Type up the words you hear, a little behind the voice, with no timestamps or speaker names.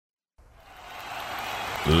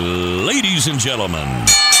Ladies and gentlemen,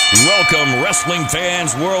 welcome wrestling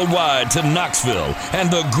fans worldwide to Knoxville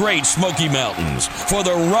and the Great Smoky Mountains for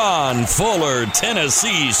the Ron Fuller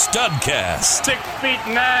Tennessee Studcast. 6 feet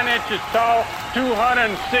 9 inches tall,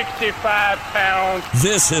 265 pounds.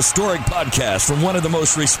 This historic podcast from one of the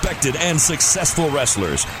most respected and successful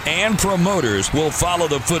wrestlers and promoters will follow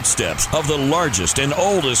the footsteps of the largest and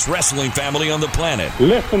oldest wrestling family on the planet.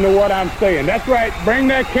 Listen to what I'm saying. That's right. Bring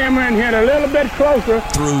that camera in here a little bit closer.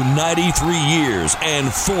 Through 93 years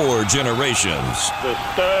and 4 generations. The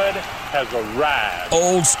stud has arrived.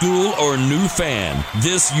 Old school or new fan,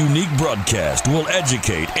 this unique broadcast will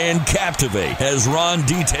educate and captivate as Ron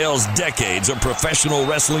details decades of professional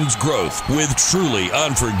wrestling's growth with truly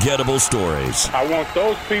unforgettable stories. I want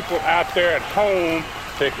those people out there at home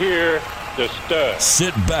to hear the stud.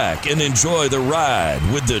 Sit back and enjoy the ride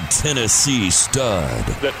with the Tennessee Stud.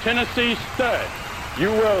 The Tennessee Stud. You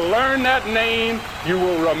will learn that name. You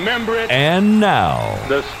will remember it. And now,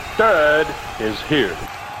 the stud is here.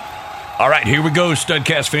 All right, here we go,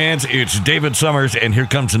 Studcast fans. It's David Summers, and here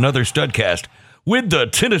comes another Studcast with the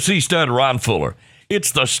Tennessee Stud, Ron Fuller.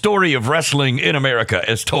 It's the story of wrestling in America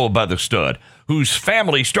as told by the stud, whose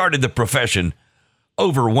family started the profession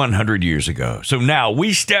over 100 years ago. So now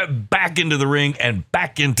we step back into the ring and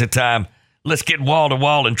back into time. Let's get wall to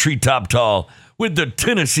wall and treetop tall with the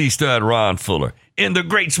Tennessee Stud, Ron Fuller. In the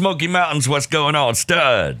Great Smoky Mountains, what's going on,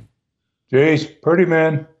 Stud? Jeez, pretty,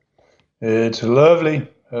 man. It's lovely.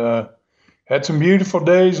 Had some beautiful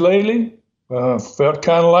days lately. Felt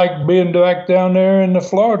kind of like being back down there in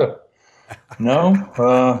Florida. But you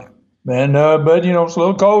know, it's a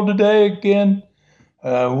little cold today again.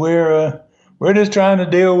 We're just trying to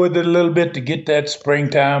deal with it a little bit to get that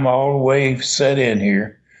springtime all the way set in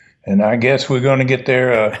here. And I guess we're going to get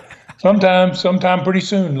there sometime pretty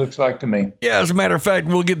soon, looks like to me. Yeah, as a matter of fact,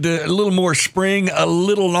 we'll get a little more spring, a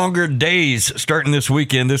little longer days starting this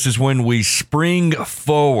weekend. This is when we spring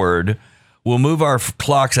forward. We'll move our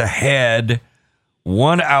clocks ahead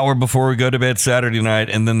 1 hour before we go to bed Saturday night,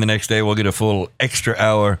 and then the next day we'll get a full extra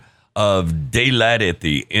hour of daylight at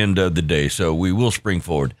the end of the day. So we will spring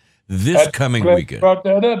forward this coming weekend. You brought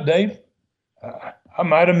that up, Dave. I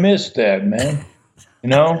might have missed that, man. You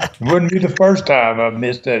know, it wouldn't be the first time I've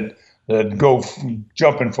missed that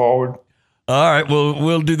jumping forward. All right, well,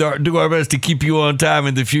 we'll do our best to keep you on time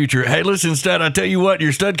in the future. Hey, listen, Stud, I tell you what,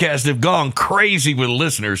 your Studcasts have gone crazy with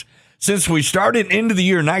listeners. Since we started into the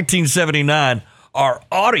year 1979, our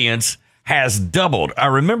audience has doubled. I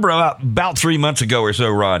remember about 3 months ago or so,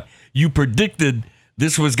 Ron, you predicted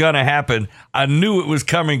this was going to happen. I knew it was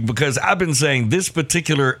coming because I've been saying this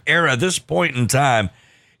particular era, this point in time,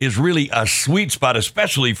 is really a sweet spot,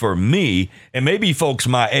 especially for me and maybe folks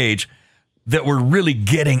my age that were really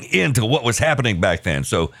getting into what was happening back then.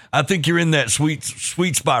 So I think you're in that sweet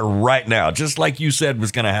spot right now, just like you said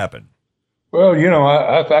was going to happen. Well, you know,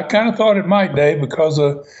 I kind of thought it might, Dave, because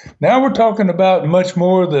now we're talking about much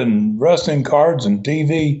more than wrestling cards and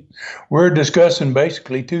TV. We're discussing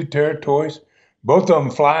basically 2 territories, both of them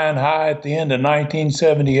flying high at the end of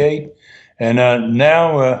 1978. And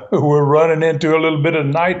now we're running into a little bit of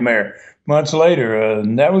nightmare months later.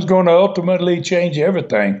 And that was going to ultimately change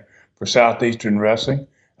everything for Southeastern wrestling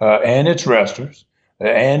and its wrestlers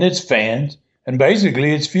and its fans and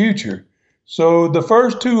basically its future. So the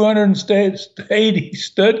first 280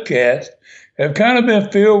 Studcasts have kind of been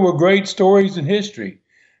filled with great stories in history.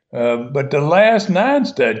 But the last 9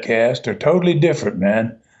 Studcasts are totally different,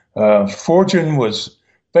 man. Fortune was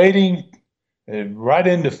fading right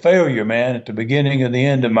into failure, man, at the beginning of the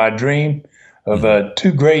end of my dream of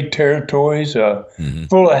 2 great territories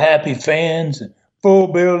full of happy fans, full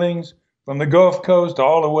buildings from the Gulf Coast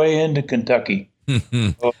all the way into Kentucky.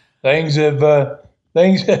 So things have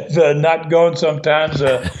not gone sometimes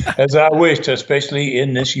as I wished, especially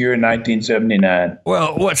in this year, 1979.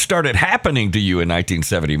 Well, what started happening to you in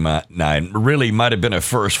 1979 really might have been a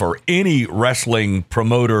first for any wrestling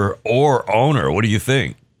promoter or owner. What do you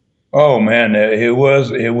think? Oh, man, it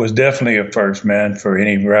was definitely a first, man, for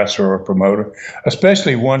any wrestler or promoter,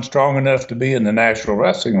 especially one strong enough to be in the National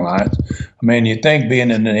Wrestling Alliance. I mean, you think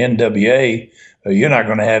being in the NWA, you're not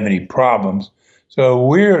going to have any problems. So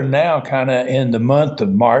we're now kind of in the month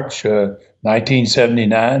of March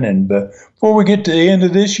 1979, and before we get to the end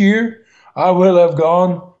of this year, I will have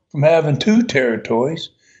gone from having 2 territories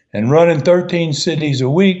and running 13 cities a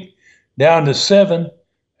week down to 7,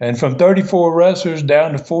 and from 34 wrestlers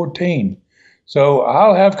down to 14. So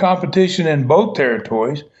I'll have competition in both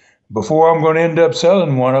territories before I'm going to end up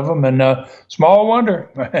selling one of them. And small wonder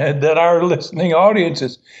that our listening audience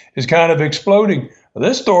is kind of exploding.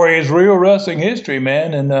 This story is real wrestling history,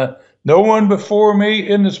 man. And No one before me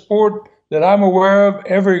in the sport that I'm aware of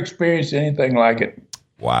ever experienced anything like it.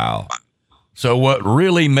 Wow. So what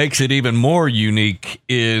really makes it even more unique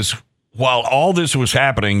is while all this was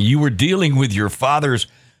happening, you were dealing with your father's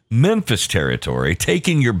Memphis territory,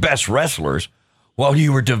 taking your best wrestlers while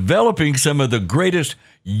you were developing some of the greatest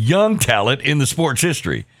young talent in the sport's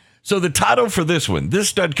history. So the title for this one,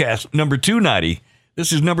 this studcast, number 290,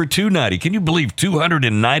 this is number 290. Can you believe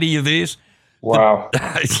 290 of these? Wow.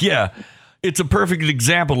 Yeah, it's a perfect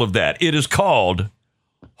example of that. It is called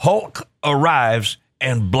Hulk Arrives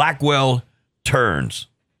and Blackwell Turns.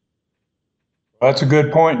 That's a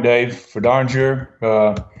good point, Dave, for darn sure.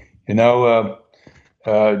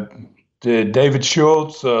 David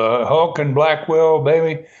Schultz, Hulk and Blackwell,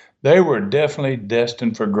 baby, they were definitely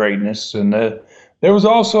destined for greatness. And there was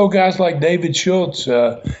also guys like David Schultz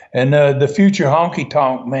and the future Honky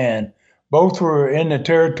Tonk Man. Both were in the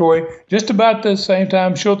territory just about the same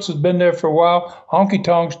time. Schultz has been there for a while. Honky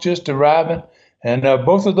Tonk's just arriving. And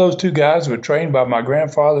both of those two guys were trained by my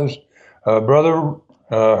grandfather's brother,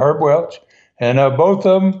 Herb Welch. And both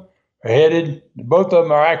of them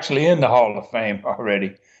are actually in the Hall of Fame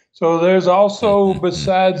already. So there's also,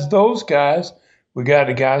 besides those guys, we got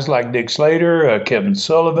the guys like Dick Slater, Kevin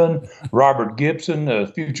Sullivan, Robert Gibson,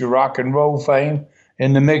 future rock and roll fame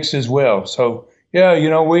in the mix as well. So,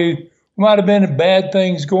 yeah, we might have been bad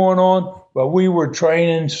things going on, but we were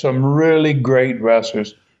training some really great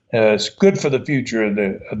wrestlers. It's good for the future of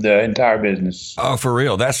the entire business. Oh, for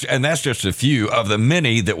real. That's just a few of the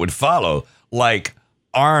many that would follow, like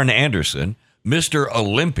Arn Anderson, Mr.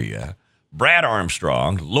 Olympia, Brad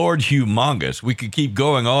Armstrong, Lord Humongous. We could keep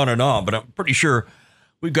going on and on, but I'm pretty sure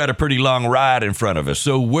we've got a pretty long ride in front of us.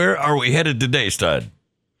 So where are we headed today, Stud?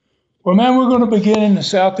 Well, man, we're going to begin in the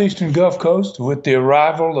Southeastern Gulf Coast with the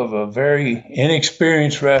arrival of a very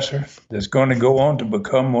inexperienced wrestler that's going to go on to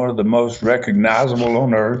become one of the most recognizable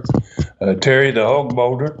on earth, Terry the Hulk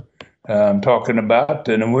Boulder. I'm talking about,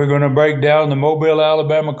 and we're going to break down the Mobile,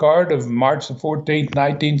 Alabama card of March the 14th,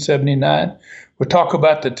 1979. We'll talk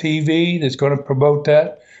about the TV that's going to promote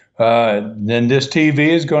that. Then this TV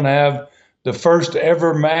is going to have the first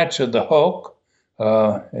ever match of the Hulk.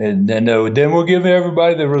 And then we'll give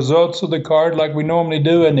everybody the results of the card like we normally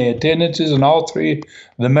do, and the attendances in all three of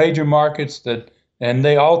the major markets and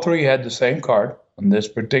they all three had the same card on this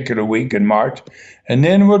particular week in March. And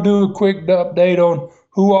then we'll do a quick update on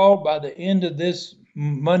who all by the end of this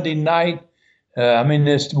Monday night,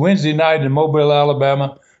 this Wednesday night in Mobile,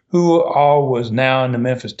 Alabama, who all was now in the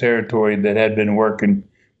Memphis territory that had been working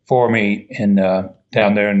for me in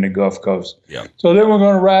down there in the Gulf Coast. Yep. So then we're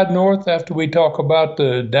going to ride north after we talk about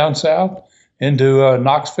the down south into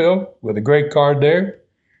Knoxville with a great card there.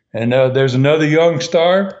 And there's another young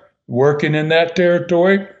star working in that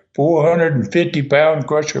territory, 450-pound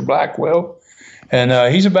Crusher Blackwell.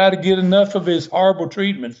 And he's about to get enough of his horrible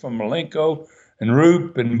treatment from Malenko and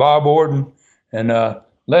Roop and Bob Orton. And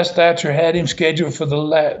Les Thatcher had him scheduled for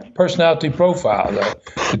the personality profile,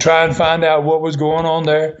 to try and find out what was going on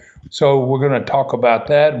there. So we're going to talk about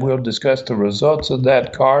that. We'll discuss the results of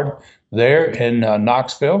that card there in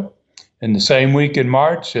Knoxville in the same week in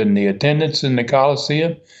March and the attendance in the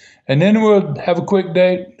Coliseum. And then we'll have a quick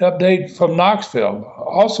update from Knoxville,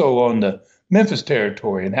 also on the Memphis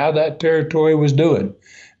territory and how that territory was doing.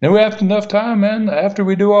 Then we have enough time, man. After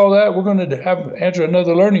we do all that, we're going to answer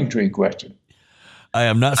another learning tree question. I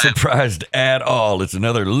am not surprised at all. It's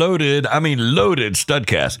another loaded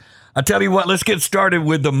studcast. I tell you what, let's get started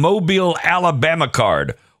with the Mobile, Alabama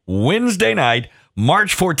card. Wednesday night,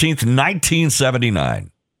 March 14th, 1979.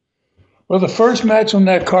 Well, the first match on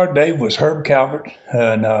that card, Dave, was Herb Calvert.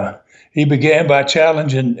 And he began by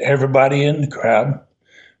challenging everybody in the crowd.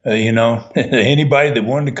 Anybody that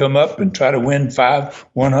wanted to come up and try to win 5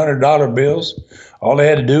 $100 bills, all they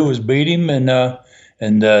had to do was beat him. And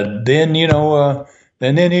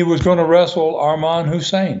then he was going to wrestle Arman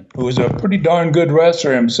Hussein, who was a pretty darn good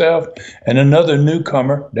wrestler himself, and another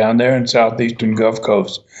newcomer down there in Southeastern Gulf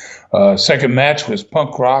Coast. Second match was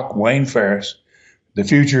punk rock Wayne Ferris, the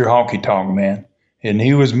future Honky Tonk Man. And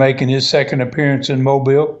he was making his second appearance in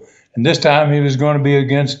Mobile. And this time he was going to be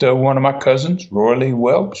against one of my cousins, Roy Lee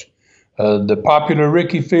Welch. The popular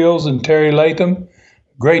Ricky Fields and Terry Latham,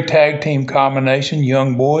 great tag team combination,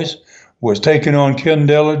 young boys, was taking on Ken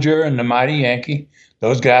Dillinger and the Mighty Yankee.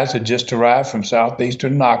 Those guys had just arrived from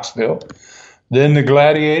Southeastern Knoxville. Then the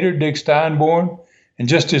Gladiator, Dick Steinborn, in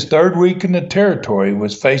just his third week in the territory,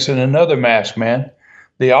 was facing another masked man.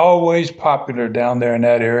 They always popular down there in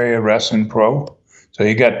that area, wrestling pro. So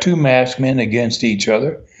you got two masked men against each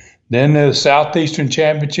other. Then the Southeastern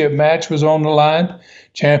Championship match was on the line.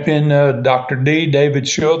 Champion Dr. D, David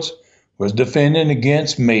Schultz, was defending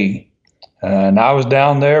against me. And I was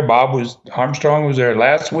down there. Armstrong was there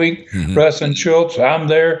last week, wrestling Schultz. I'm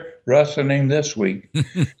there wrestling him this week.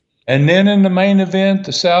 And then in the main event,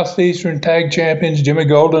 the Southeastern Tag Champions, Jimmy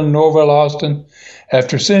Golden and Norvell Austin,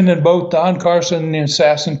 after sending both Don Carson and the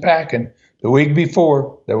Assassin packing the week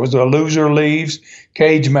before, there was a loser leaves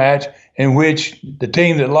cage match in which the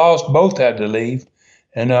team that lost both had to leave.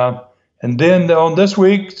 And then on this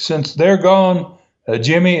week, since they're gone,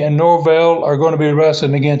 Jimmy and Norvell are going to be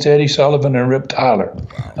wrestling against Eddie Sullivan and Rip Tyler,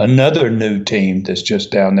 another new team that's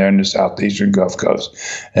just down there in the Southeastern Gulf Coast.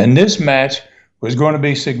 And this match was going to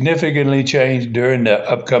be significantly changed during the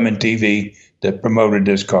upcoming TV that promoted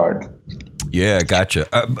this card. Yeah, gotcha.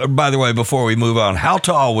 By the way, before we move on, how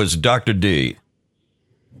tall was Dr. D?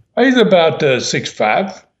 He's about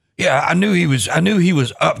 6'5". Yeah, I knew he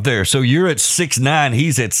was up there. So you're at 6'9",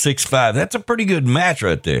 he's at 6'5". That's a pretty good match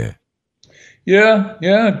right there.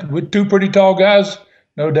 Yeah, with two pretty tall guys,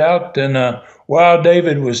 no doubt. And Wild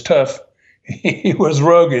David was tough. He was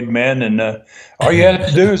rugged, man. And all you had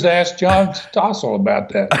to do is ask John Stossel about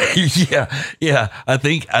that. Yeah. I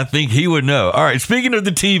think he would know. All right. Speaking of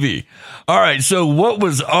the TV. All right. So what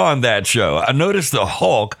was on that show? I noticed the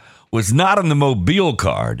Hulk was not on the Mobile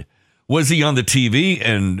card. Was he on the TV?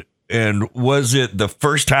 And was it the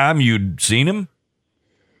first time you'd seen him?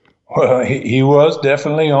 Well, he was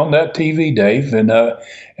definitely on that TV, Dave, and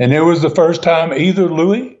it was the first time either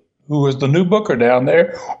Louis, who was the new booker down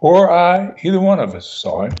there, or either one of us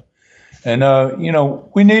saw him. And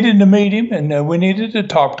we needed to meet him, and we needed to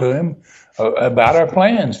talk to him about our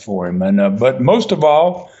plans for him. And but most of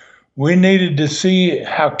all, we needed to see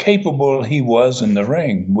how capable he was in the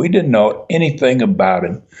ring. We didn't know anything about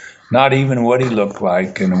him, not even what he looked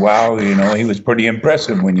like. And wow, he was pretty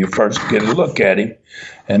impressive when you first get a look at him.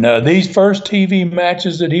 And these first TV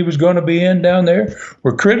matches that he was going to be in down there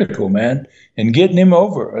were critical, man, in getting him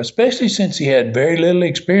over, especially since he had very little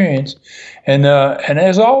experience. And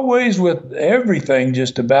as always with everything,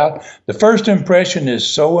 just about, the first impression is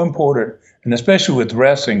so important, and especially with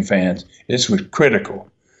wrestling fans, it's critical.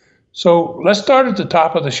 So let's start at the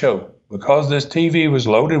top of the show, because this TV was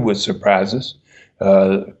loaded with surprises.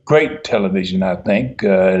 Great television, I think,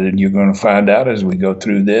 and you're going to find out as we go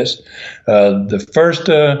through this.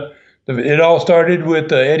 It all started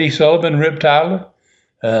with Eddie Sullivan, Rip Tyler.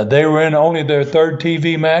 They were in only their third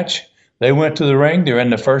TV match. They went to the ring. They're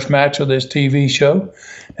in the first match of this TV show.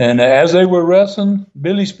 And as they were wrestling,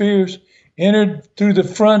 Billy Spears entered through the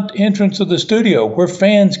front entrance of the studio, where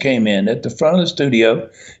fans came in at the front of the studio.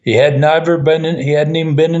 He hadn't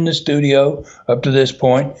even been in the studio up to this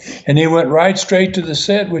point, and he went right straight to the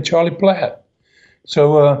set with Charlie Platt.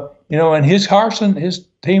 So, and his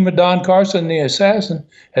team of Don Carson, the Assassin,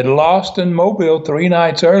 had lost in Mobile 3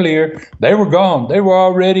 nights earlier. They were gone. They were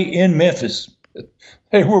already in Memphis.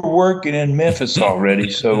 They were working in Memphis already.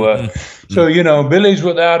 So, Billy's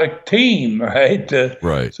without a team, right?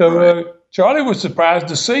 Right. So, Charlie was surprised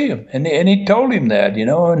to see him, and he told him that,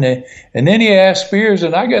 and then he asked Spears,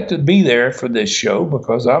 and I got to be there for this show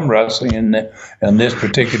because I'm wrestling in this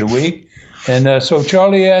particular week, and so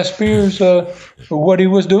Charlie asked Spears what he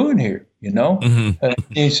was doing here,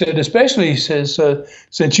 He said, he says,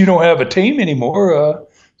 since you don't have a team anymore,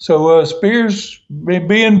 so Spears,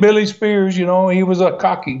 being Billy Spears, he was a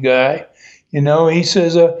cocky guy, he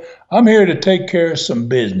says, I'm here to take care of some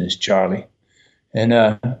business, Charlie. And,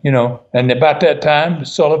 and about that time,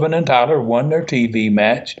 Sullivan and Tyler won their TV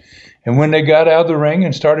match. And when they got out of the ring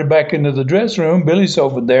and started back into the dressing room, Billy's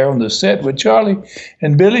over there on the set with Charlie.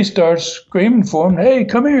 And Billy starts screaming for him, hey,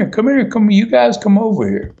 come here, you guys come over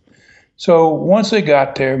here. So once they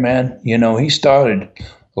got there, man, he started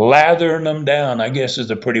lathering them down, I guess is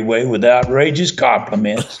a pretty way, with outrageous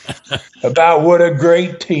compliments about what a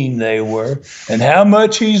great team they were and how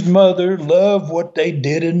much his mother loved what they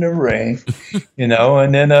did in the ring,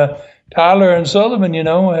 and then Tyler and Sullivan,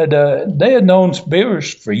 they had known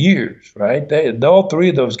Spears for years, right? All three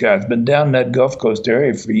of those guys been down in that Gulf Coast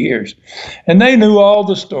area for years, and they knew all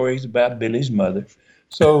the stories about Billy's mother.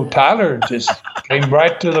 So Tyler just came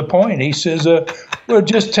right to the point. He says, well,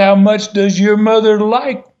 just how much does your mother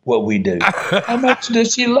like what we do? How much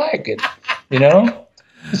does she like it?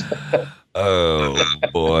 Oh,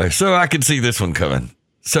 boy. So I can see this one coming.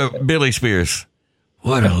 So Billy Spears,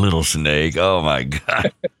 what a little snake. Oh, my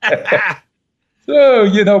God. So,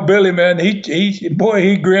 Billy, man,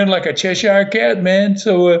 he grinned like a Cheshire cat, man.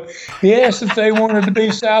 So he asked if they wanted to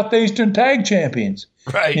be Southeastern Tag Champions.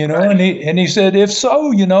 Right. Right. And he said, if so,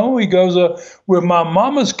 he goes, with my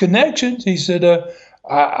mama's connections, he said,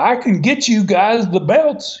 I can get you guys the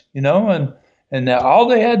belts, and all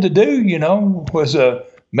they had to do, was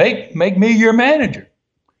make me your manager.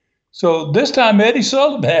 So this time Eddie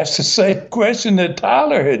Sullivan asked the same question that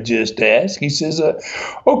Tyler had just asked. He says,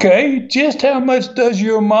 okay, just how much does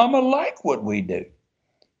your mama like what we do?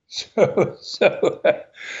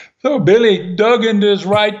 So Billy dug into his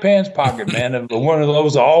right pants pocket, man, of one of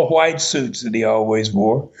those all-white suits that he always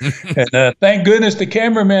wore. And thank goodness the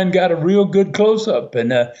cameraman got a real good close-up,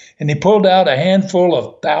 and he pulled out a handful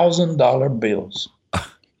of $1,000 bills.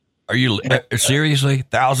 Are you seriously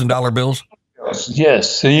 $1,000 bills?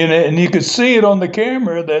 Yes, and you could see it on the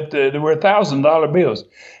camera that there were $1,000 bills.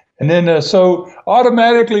 And then so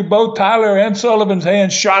automatically both Tyler and Sullivan's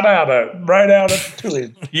hands shot out right out to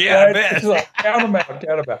him. Yeah, right? I bet. It's like, count them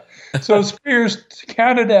out. So Spears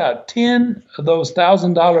counted out 10 of those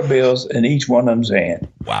 $1,000 bills in each one of them's hand.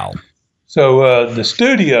 Wow. So the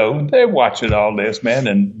studio, they're watching all this, man.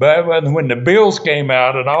 And when the bills came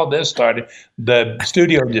out and all this started, the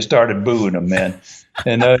studio just started booing them, man.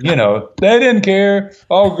 And, they didn't care.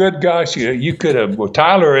 Oh, good gosh, you could have. Well,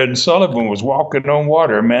 Tyler and Sullivan was walking on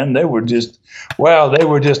water, man. They were just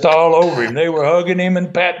all over him. They were hugging him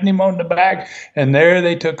and patting him on the back. And there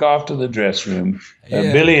they took off to the dressing room.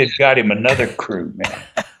 Yeah. Billy had got him another crew, man.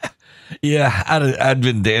 Yeah, I'd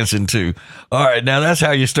been dancing too. All right, now that's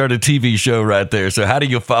how you start a TV show right there. So how do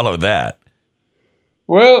you follow that?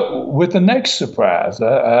 Well, with the next surprise,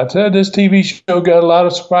 I said this TV show got a lot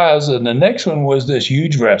of surprises, and the next one was this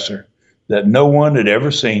huge wrestler that no one had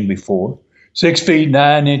ever seen before, 6 feet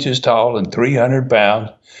 9 inches tall and 300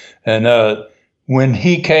 pounds. And when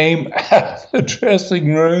he came out of the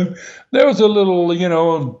dressing room, there was a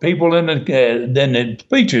little, people in the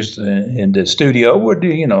bleachers in the studio would,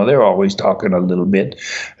 they're always talking a little bit.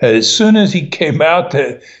 As soon as he came out,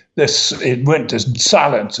 it went to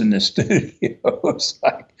silence in the studio.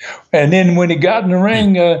 And then when he got in the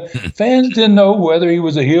ring, fans didn't know whether he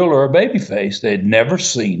was a heel or a babyface. They'd never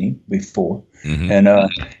seen him before.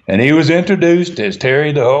 Mm-hmm. And he was introduced as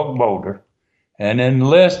Terry the Hulk Boulder. And in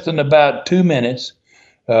less than about 2 minutes,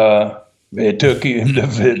 it took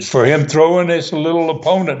him for him throwing this little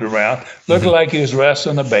opponent around, looking like he was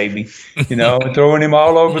wrestling a baby, throwing him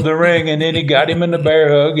all over the ring. And then he got him in the bear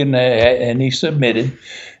hug, and he submitted.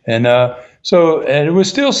 And so it was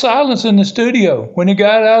still silence in the studio when he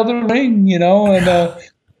got out of the ring,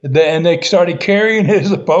 and they started carrying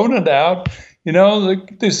his opponent out.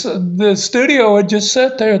 The studio had just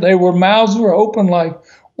sat there. Mouths were open like,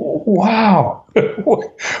 wow,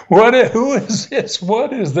 who is this?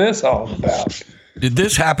 What is this all about? Did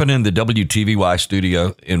this happen in the WTVY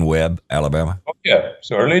studio in Webb, Alabama? Oh, yeah,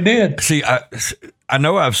 certainly did. See, I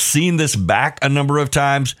know I've seen this back a number of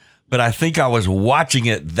times, but I think I was watching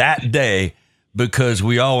it that day because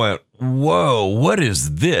we all went, whoa, what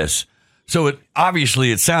is this? So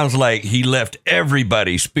obviously it sounds like he left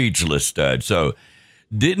everybody speechless, Stud. So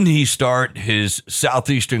didn't he start his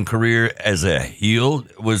Southeastern career as a heel?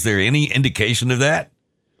 Was there any indication of that?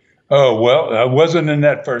 Oh, well, I wasn't in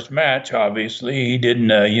that first match, obviously. He didn't,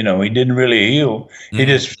 he didn't really heel. Mm-hmm. He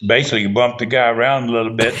just basically bumped the guy around a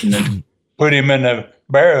little bit and then put him in a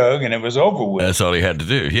bear hug, and it was over with. That's all he had to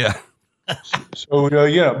do, yeah. So,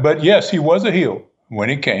 but yes, he was a heel when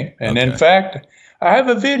he came. And in fact, I have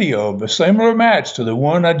a video of a similar match to the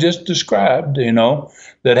one I just described,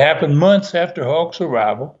 that happened months after Hulk's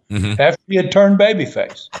arrival, after he had turned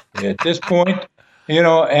babyface. At this point,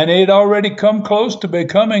 and he had already come close to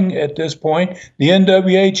becoming, at this point, the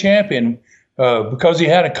NWA champion because he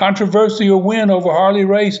had a controversial win over Harley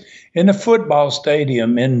Race in the football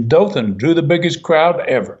stadium in Dothan, drew the biggest crowd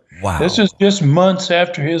ever. Wow. This is just months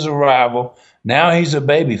after his arrival. Now he's a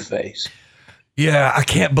babyface. Yeah, I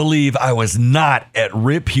can't believe I was not at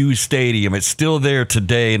Rip Hughes Stadium. It's still there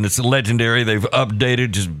today, and it's legendary. They've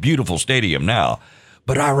updated, just beautiful stadium now.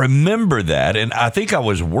 But I remember that, and I think I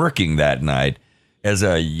was working that night as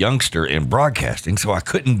a youngster in broadcasting, so I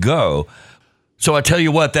couldn't go. So I tell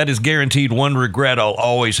you what, that is guaranteed one regret I'll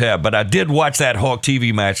always have. But I did watch that Hulk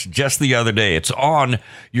TV match just the other day. It's on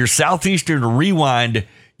your Southeastern Rewind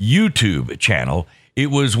YouTube channel. It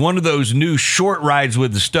was one of those new Short Rides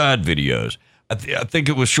with the Stud videos. I think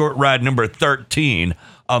it was short ride number 13.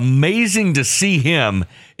 Amazing to see him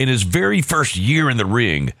in his very first year in the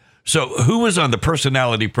ring. So who was on the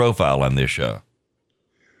personality profile on this show?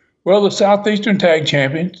 Well, the Southeastern Tag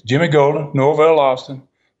Champions, Jimmy Golden, Norvell Austin,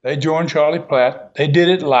 they joined Charlie Platt. They did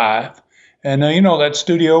it live. And, that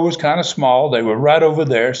studio was kind of small. They were right over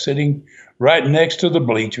there, sitting right next to the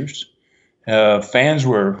bleachers. Fans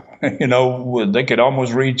were, they could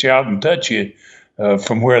almost reach out and touch you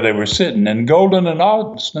from where they were sitting. And Golden and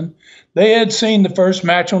Austin, they had seen the first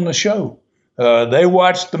match on the show. They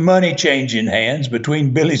watched the money changing hands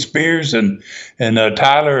between Billy Spears and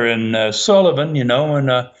Tyler and Sullivan,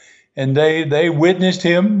 and they witnessed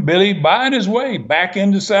him, Billy, buying his way back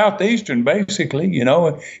into Southeastern. Basically,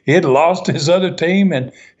 he had lost his other team,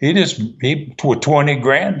 and he with 20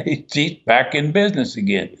 grand, he's back in business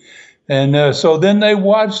again. And so then they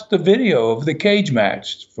watched the video of the cage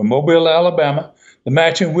match from Mobile, Alabama, the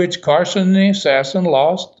match in which Carson the Assassin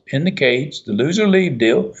lost in the cage, the loser leave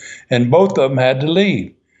deal, and both of them had to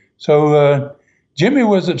leave. So Jimmy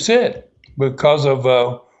was upset because of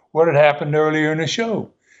what had happened earlier in the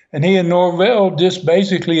show. And he and Norvell just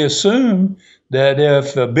basically assumed that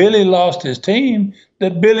if Billy lost his team,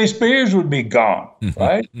 that Billy Spears would be gone,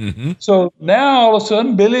 right? Mm-hmm. So now all of a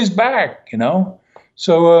sudden Billy's back,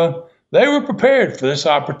 So they were prepared for this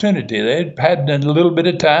opportunity. They'd had a little bit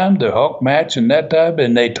of time, the Hulk match and that type,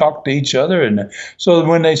 and they talked to each other. And so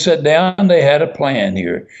when they sat down, they had a plan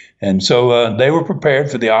here. And so they were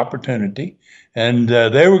prepared for the opportunity. And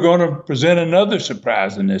they were going to present another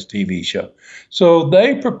surprise in this TV show. So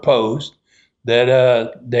they proposed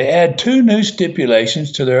that they add 2 new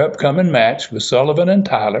stipulations to their upcoming match with Sullivan and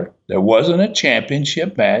Tyler. There wasn't a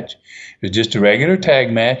championship match. It was just a regular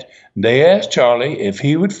tag match. They asked Charlie if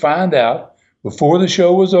he would find out before the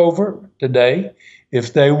show was over today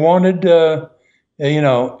if they wanted,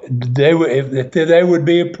 if they would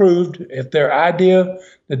be approved, if their idea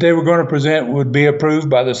that they were going to present would be approved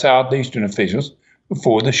by the Southeastern officials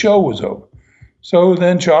before the show was over. So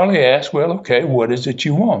then Charlie asked, well, okay, what is it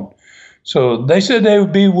you want? So they said they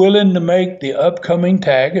would be willing to make the upcoming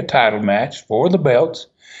tag a title match for the belts.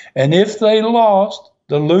 And if they lost,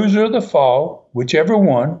 the loser of the fall, whichever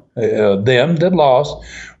one, them that lost,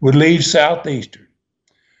 would leave Southeastern.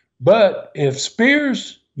 But if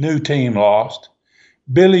Spears' new team lost,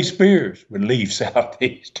 Billy Spears would leave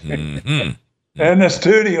Southeastern. Mm-hmm. And the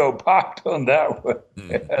studio popped on that one.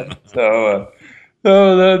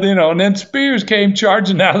 And then Spears came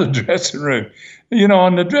charging out of the dressing room.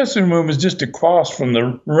 And the dressing room was just across from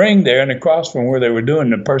the ring there and across from where they were doing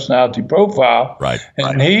the personality profile. Right.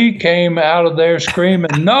 And he came out of there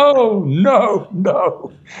screaming, no, I'm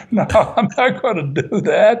not going to do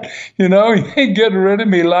that. You ain't getting rid of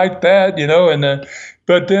me like that,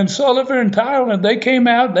 But then Sullivan and Tyler, they came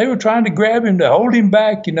out, they were trying to grab him to hold him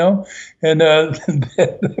back, and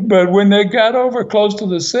but when they got over close to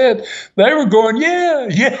the set, they were going, yeah.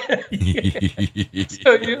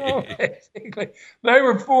 So, basically, they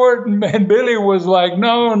were for it, and Billy was like,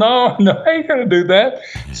 no, I ain't going to do that.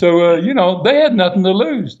 So, they had nothing to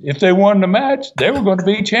lose. If they won the match, they were going to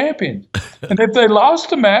be champions. And if they lost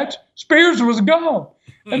the match, Spears was gone.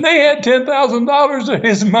 And they had $10,000 of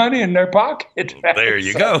his money in their pocket. There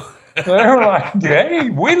you go. They're like,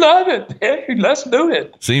 hey, we love it. Hey, let's do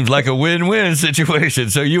it. Seems like a win-win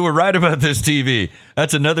situation. So you were right about this TV.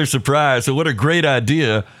 That's another surprise. So what a great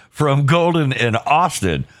idea from Golden and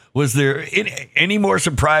Austin. Was there any more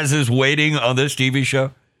surprises waiting on this TV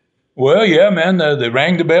show? Well, yeah, man. They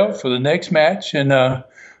rang the bell for the next match.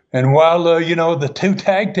 And while, the 2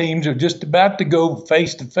 tag teams are just about to go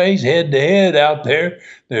face-to-face, head-to-head out there,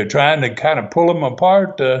 they're trying to kind of pull them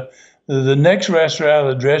apart. The next wrestler out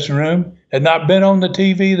of the dressing room had not been on the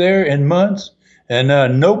TV there in months, and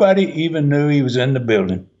nobody even knew he was in the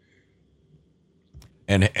building.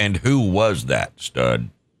 And who was that, stud?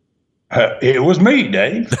 It was me,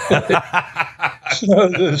 Dave. So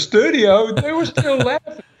the studio, they were still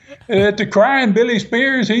laughing at the crying Billy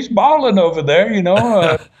Spears. He's bawling over there,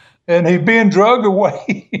 and he's being drugged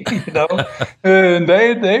away, And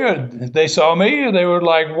they saw me. They were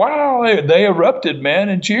like, wow. They erupted, man,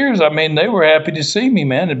 in cheers. I mean, they were happy to see me,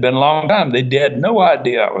 man. It had been a long time. They had no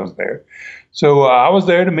idea I was there. So I was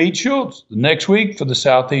there to meet Schultz the next week for the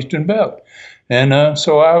Southeastern belt. And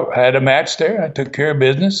so I had a match there. I took care of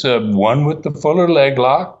business, won with the Fuller leg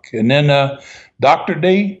lock. And then Dr.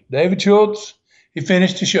 D, David Schultz, he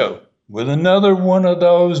finished the show with another one of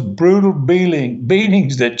those brutal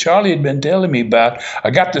beatings that Charlie had been telling me about. I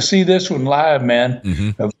got to see this one live, man.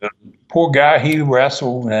 Mm-hmm. The poor guy he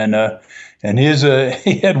wrestled, and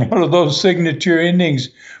he had one of those signature endings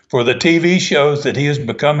for the TV shows that he was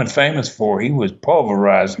becoming famous for. He was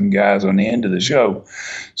pulverizing guys on the end of the show.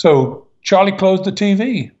 So Charlie closed the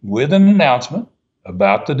TV with an announcement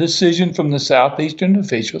about the decision from the Southeastern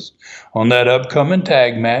officials on that upcoming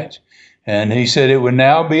tag match. And he said it would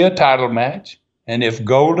now be a title match. And if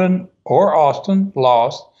Golden or Austin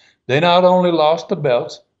lost, they not only lost the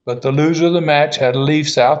belts, but the loser of the match had to leave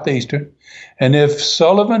Southeastern. And if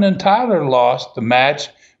Sullivan and Tyler lost the match,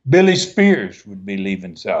 Billy Spears would be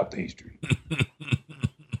leaving Southeastern.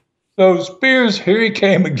 So Spears, here he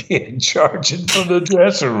came again, charging from the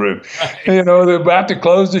dressing room. They're about to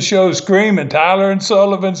close the show, screaming. Tyler and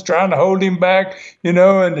Sullivan's trying to hold him back, and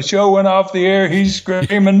the show went off the air. He's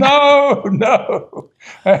screaming, no,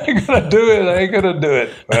 I ain't going to do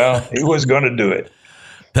it. Well, he was going to do it.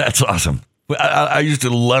 That's awesome. I used to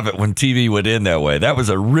love it when TV would end that way. That was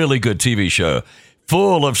a really good TV show,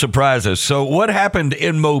 full of surprises. So what happened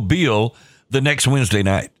in Mobile the next Wednesday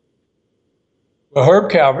night? Well,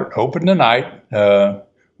 Herb Calvert opened the night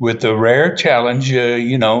with a rare challenge,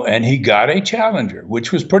 and he got a challenger,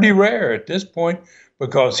 which was pretty rare at this point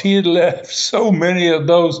because he had left so many of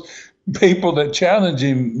those people that challenged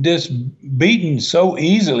him just beaten so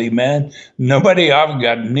easily, man. Nobody ever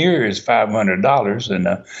got near his $500.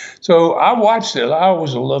 And so I watched it. I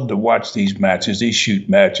always love to watch these matches, these shoot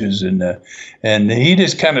matches. And he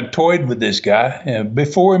just kind of toyed with this guy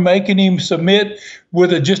before making him submit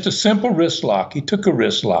with just a simple wrist lock. He took a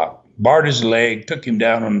wrist lock, barred his leg, took him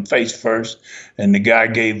down on the face first, and the guy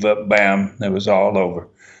gave up. Bam, it was all over.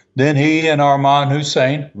 Then he and Arman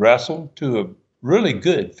Hussein wrestled to a really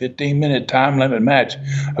good 15-minute time limit match,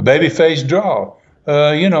 a babyface draw.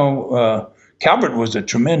 Calvert was a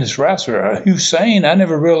tremendous wrestler. Hussein, I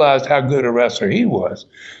never realized how good a wrestler he was.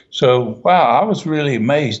 So, wow, I was really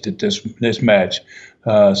amazed at this match.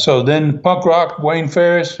 So then Punk Rock, Wayne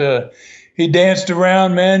Ferris, he danced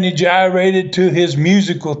around, man. He gyrated to his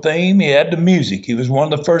musical theme. He had the music. He was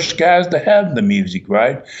one of the first guys to have the music,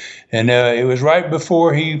 right? And it was right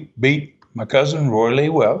before he beat my cousin, Roy Lee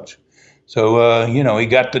Welch. So, he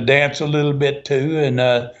got to dance a little bit too.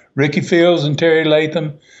 And Ricky Fields and Terry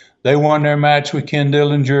Latham, they won their match with Ken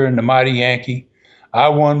Dillinger and the Mighty Yankee. I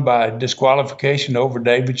won by disqualification over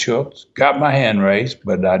David Schultz. Got my hand raised,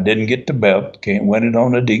 but I didn't get the belt. Can't win it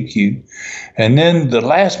on a DQ. And then the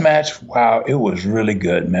last match, wow, it was really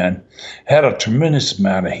good, man. Had a tremendous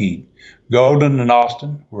amount of heat. Golden and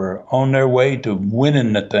Austin were on their way to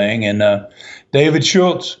winning the thing. And David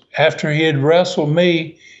Schultz, after he had wrestled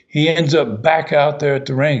me, he ends up back out there at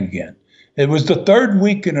the ring again. It was the third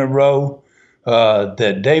week in a row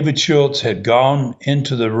that David Schultz had gone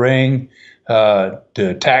into the ring to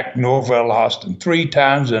attack Norvell Austin 3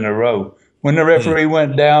 times in a row. When the referee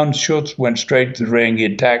went down, Schultz went straight to the ring. He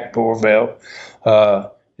attacked Norvell.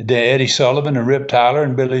 Eddie Sullivan and Rip Tyler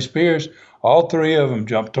and Billy Spears, all 3 of them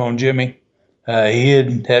jumped on Jimmy. He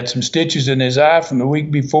had some stitches in his eye from the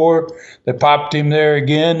week before. They popped him there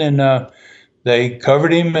again, and they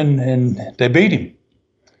covered him and they beat him.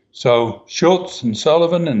 So Schultz and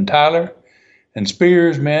Sullivan and Tyler and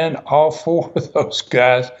Spears, man, all 4 of those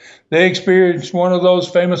guys, they experienced one of those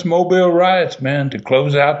famous Mobile riots, man, to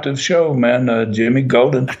close out the show, man. Jimmy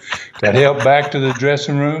Golden got helped back to the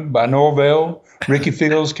dressing room by Norvell. Ricky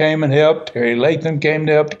Fields came and helped. Terry Latham came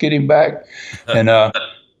to help to get him back. And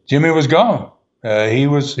Jimmy was gone. He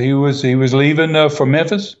was leaving for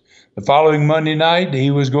Memphis. The following Monday night,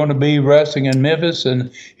 he was going to be wrestling in Memphis, and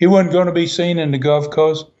he wasn't going to be seen in the Gulf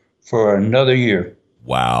Coast for another year.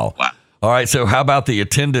 Wow. All right, so how about the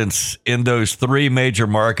attendance in those 3 major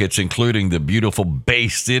markets, including the beautiful Bay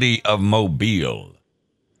City of Mobile?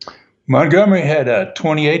 Montgomery had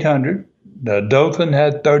 2,800. Dothan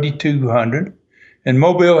had 3,200. And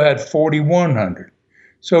Mobile had 4,100.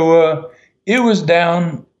 So it was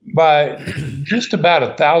down by just about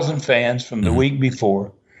 1,000 fans from the week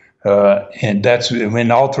before. And that's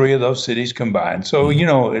when all 3 of those cities combined. So,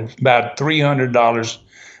 it's about $300,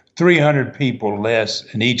 300 people less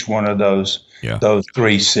in each one of those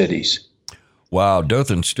 3 cities. Wow,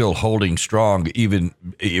 Dothan's still holding strong, even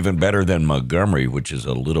better than Montgomery, which is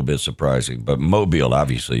a little bit surprising. But Mobile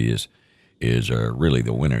obviously is really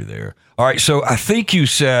the winner there. All right, so I think you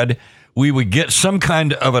said we would get some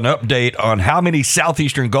kind of an update on how many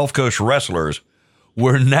Southeastern Gulf Coast wrestlers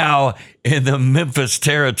were now in the Memphis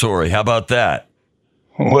territory. How about that?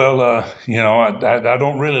 Well, I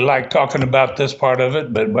don't really like talking about this part of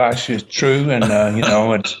it, but gosh, it's true. And,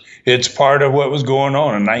 it's part of what was going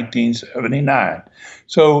on in 1979.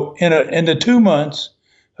 So in the 2 months,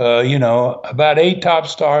 about 8 top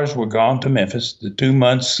stars were gone to Memphis. The 2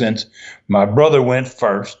 months since my brother went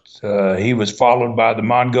first. He was followed by the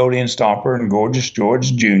Mongolian Stomper and Gorgeous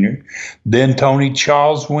George Jr. Then Tony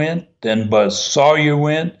Charles went. Then Buzz Sawyer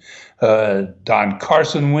went. Don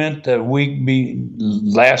Carson went the week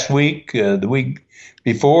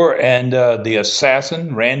before, and the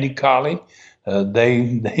Assassin Randy Colley,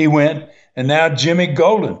 he went, and now Jimmy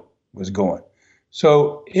Golden was going.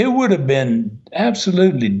 So it would have been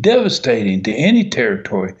absolutely devastating to any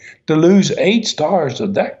territory to lose 8 stars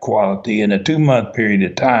of that quality in a 2-month period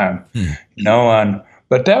of time. And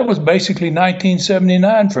But that was basically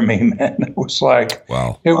 1979 for me, man. It was like,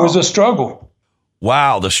 wow. It was a struggle.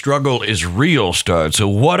 Wow, the struggle is real, Stud. So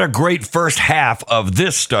what a great first half of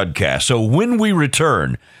this Studcast. So when we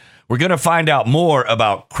return, we're going to find out more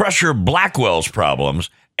about Crusher Blackwell's problems,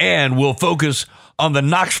 and we'll focus on the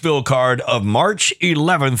Knoxville card of March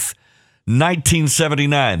 11th,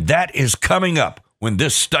 1979. That is coming up when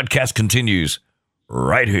this Studcast continues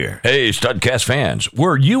right here. Hey, Studcast fans,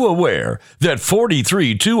 were you aware that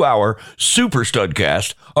 43 two-hour Super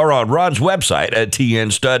Studcast are on Ron's website at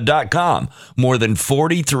tnstud.com? More than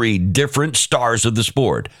 43 different stars of the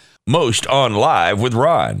sport. Most on Live with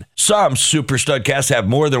Ron. Some Super Studcasts have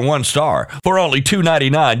more than one star. For only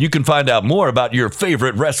 $2.99, you can find out more about your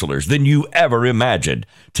favorite wrestlers than you ever imagined.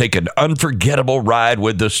 Take an unforgettable ride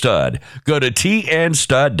with the Stud. Go to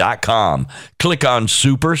tnstud.com. Click on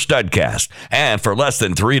Super Studcast. And for less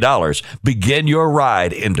than $3, begin your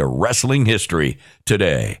ride into wrestling history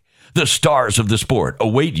today. The stars of the sport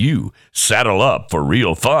await you. Saddle up for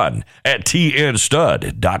real fun at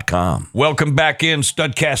tnstud.com. Welcome back in,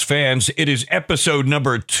 Studcast fans. It is episode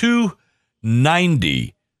number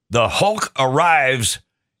 290. The Hulk arrives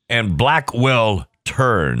and Blackwell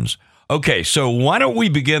turns. Okay, so why don't we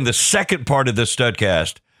begin the second part of this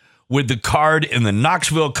Studcast with the card in the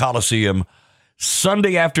Knoxville Coliseum,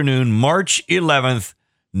 Sunday afternoon, March 11th,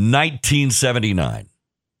 1979.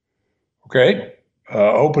 Okay.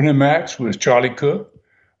 Opening match was Charlie Cook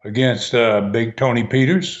against Big Tony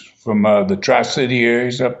Peters from the Tri-City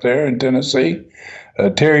areas up there in Tennessee.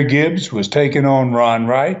 Terry Gibbs was taking on Ron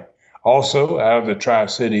Wright, also out of the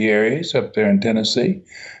Tri-City areas up there in Tennessee.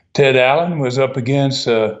 Ted Allen was up against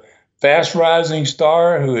a fast-rising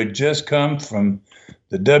star who had just come from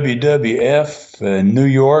the WWF in New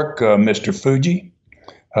York, Mr. Fuji.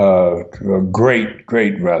 A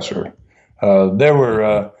great wrestler.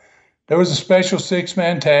 There was a special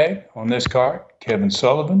six-man tag on this card. Kevin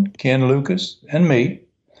Sullivan, Ken Lucas, and me.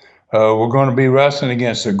 We're going to be wrestling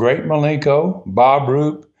against the Great Malenko, Bob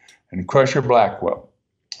Roop, and Crusher Blackwell.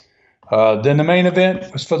 Then the main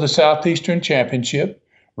event was for the Southeastern Championship.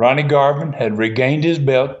 Ronnie Garvin had regained his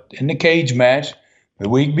belt in the cage match the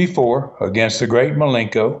week before against the Great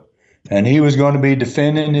Malenko, and he was going to be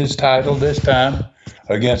defending his title this time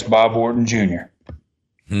against Bob Orton Jr.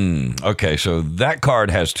 Okay, so that card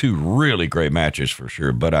has two really great matches for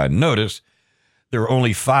sure, but I noticed there are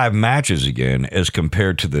only 5 matches again as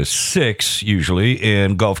compared to the 6 usually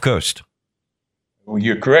in Gulf Coast. Well,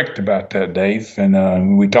 you're correct about that, Dave,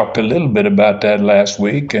 and we talked a little bit about that last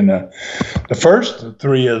week, and the first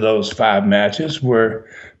 3 of those 5 matches were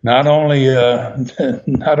not only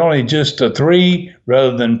just 3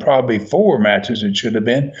 rather than probably 4 matches it should have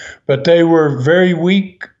been, but they were very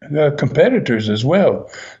weak competitors as well.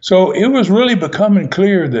 So it was really becoming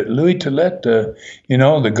clear that Louis Tillett,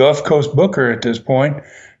 the Gulf Coast booker at this point,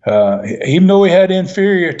 even though he had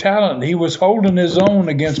inferior talent, he was holding his own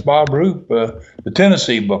against Bob Roop, the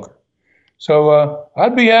Tennessee booker. So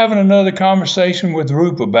I'd be having another conversation with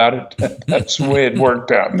Roop about it. That's the way it worked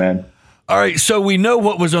out, man. All right, so we know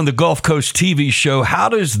what was on the Gulf Coast TV show. How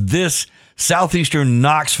does this Southeastern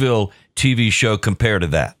Knoxville TV show compare to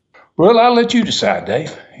that? Well, I'll let you decide,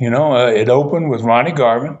 Dave. It opened with Ronnie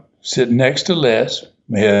Garvin sitting next to Les.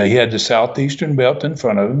 He had the Southeastern belt in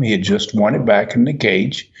front of him. He had just won it back in the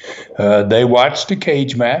cage. They watched the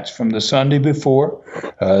cage match from the Sunday before.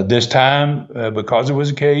 This time, because it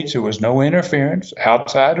was a cage, there was no interference,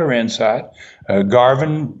 outside or inside.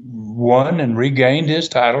 Garvin won and regained his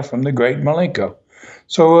title from the Great Malenko.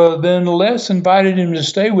 So then Les invited him to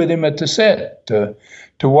stay with him at the set to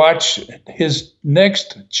watch his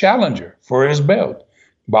next challenger for his belt.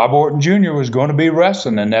 Bob Orton Jr. was going to be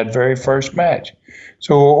wrestling in that very first match.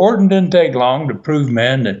 So Orton didn't take long to prove,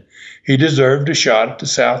 man, that he deserved a shot at the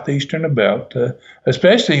Southeastern belt,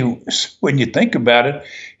 especially when you think about it.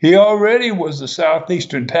 He already was the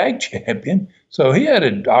Southeastern Tag Champion, so he had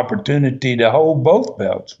an opportunity to hold both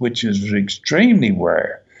belts, which is extremely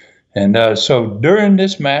rare. And so during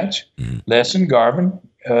this match, Les and Garvin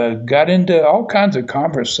got into all kinds of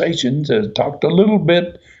conversations, talked a little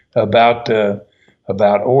bit about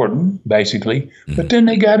Orton, basically, but then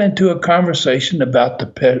they got into a conversation about the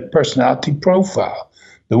personality profile,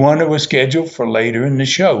 the one that was scheduled for later in the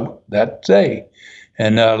show that day.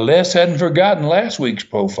 And Les hadn't forgotten last week's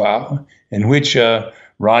profile, in which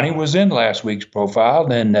Ronnie was in last week's profile,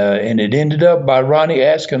 and it ended up by Ronnie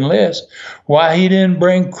asking Les why he didn't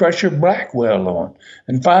bring Crusher Blackwell on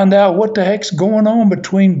and find out what the heck's going on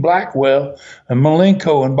between Blackwell and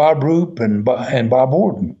Malenko and Bob Roop and Bob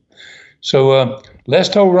Orton. So Les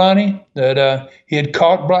told Ronnie that he had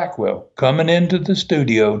caught Blackwell coming into the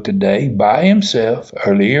studio today by himself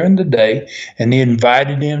earlier in the day, and he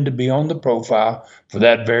invited him to be on the profile for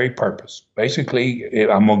that very purpose. Basically,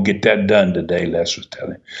 I'm going to get that done today, Les was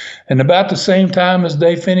telling him. And about the same time as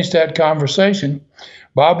they finished that conversation,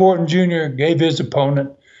 Bob Orton Jr. gave his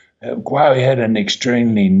opponent, wow, he had an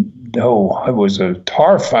extremely, it was a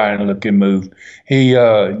horrifying looking move.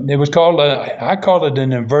 It was called, I call it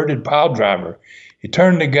an inverted pile driver. He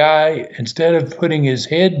turned the guy, instead of putting his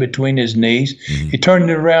head between his knees, he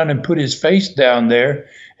turned it around and put his face down there,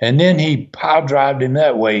 and then he pile drived him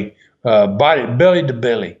that way, belly to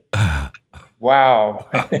belly. Wow,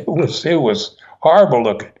 it was horrible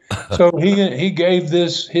looking. So he gave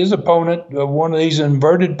his opponent one of these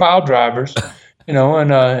inverted pile drivers,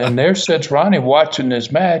 and there sits Ronnie watching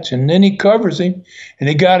this match, and then he covers him, and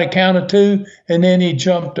he got a count of 2, and then he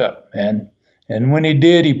jumped up, man. And when he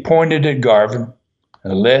did, he pointed at Garvin.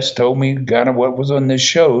 Les told me kind of what was on this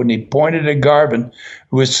show, and he pointed at Garvin,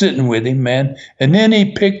 who was sitting with him, man. And then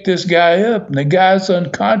he picked this guy up, and the guy's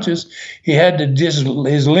unconscious. He had to just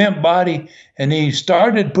his limp body, and he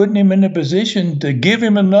started putting him in a position to give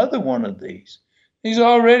him another one of these. He's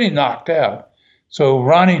already knocked out. So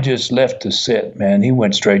Ronnie just left the set, man. He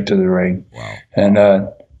went straight to the ring. Wow. And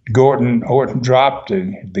Orton dropped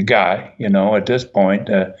the guy, at this point,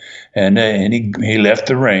 and he left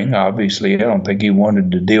the ring. Obviously, I don't think he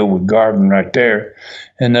wanted to deal with Garvin right there.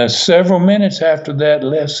 And several minutes after that,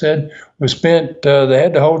 Les said, was spent. They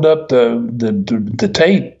had to hold up the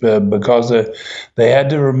tape because they had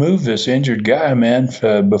to remove this injured guy, man,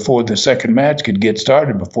 before the second match could get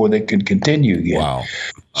started, before they could continue again. Wow.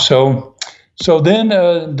 So then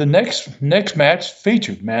the next match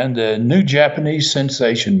featured, man, the new Japanese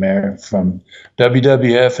sensation, man, from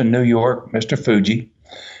WWF in New York, Mr. Fuji.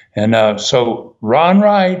 And so Ron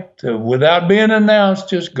Wright, without being announced,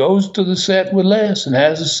 just goes to the set with Les and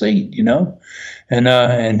has a seat,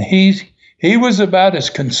 And he was about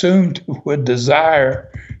as consumed with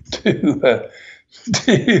desire to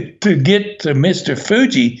get to Mr.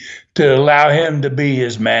 Fuji to allow him to be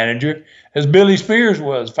his manager as Billy Spears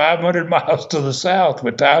was 500 miles to the south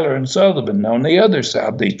with Tyler and Sullivan on the other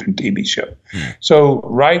Southeastern TV show. So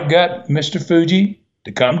Wright got Mr. Fuji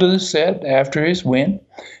to come to the set after his win,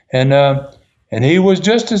 and he was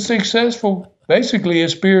just as successful, basically,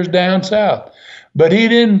 as Spears down south. But he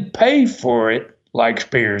didn't pay for it like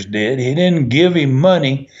Spears did. He didn't give him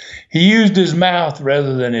money. He used his mouth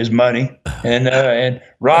rather than his money. And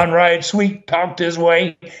Ron Wright sweet talked his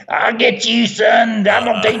way. I'll get you, son. I'm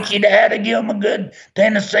going to teach you how to give him a good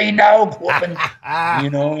Tennessee dog whooping.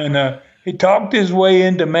 And he talked his way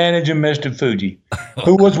into managing Mr. Fuji,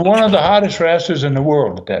 who was one of the hottest wrestlers in the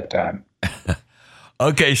world at that time.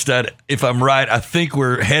 Okay, Stud, if I'm right, I think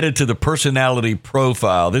we're headed to the personality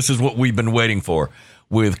profile. This is what we've been waiting for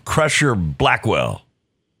with Crusher Blackwell.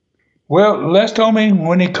 Well, Les told me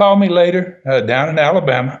when he called me later down in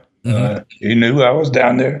Alabama, he knew I was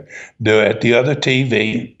down there at the other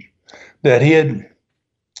TV, that he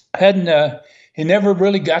never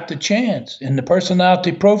really got the chance in the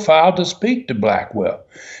personality profile to speak to Blackwell.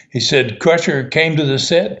 He said Crusher came to the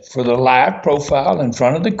set for the live profile in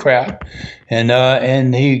front of the crowd,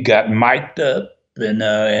 and he got mic'd up, and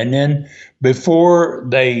then before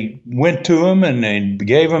they went to him and they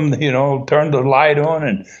gave him, turned the light on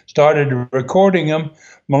and started recording him,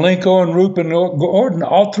 Malenko and Rupert Gordon,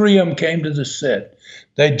 all three of them came to the set.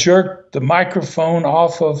 They jerked the microphone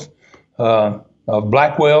off of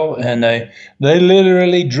Blackwell, and they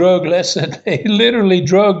literally drug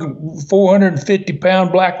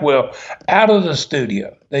 450-pound Blackwell out of the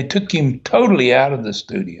studio. They took him totally out of the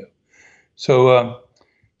studio. So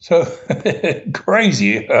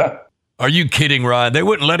crazy, huh? Are you kidding, Ron? They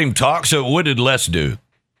wouldn't let him talk, so what did Les do?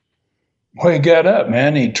 Well, he got up,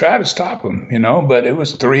 man. He tried to stop him, but it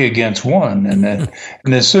was 3 against 1. And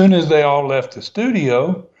as soon as they all left the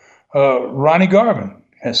studio, Ronnie Garvin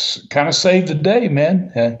has kind of saved the day,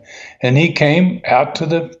 man. And he came out to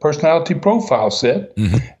the personality profile set.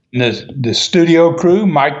 And the studio crew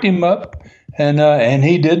mic'd him up, and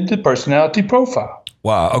he did the personality profile.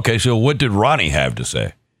 Wow. Okay, so what did Ronnie have to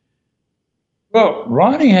say? Well,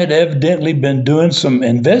 Ronnie had evidently been doing some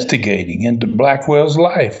investigating into Blackwell's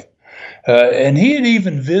life. And he had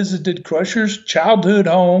even visited Crusher's childhood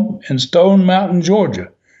home in Stone Mountain, Georgia,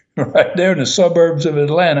 right there in the suburbs of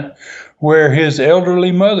Atlanta, where his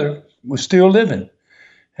elderly mother was still living.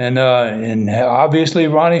 And obviously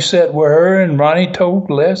Ronnie sat with her, and Ronnie told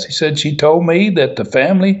Les, he said, she told me that the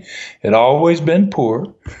family had always been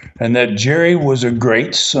poor, and that Jerry was a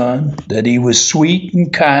great son, that he was sweet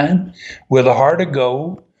and kind with a heart of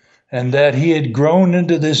gold, and that he had grown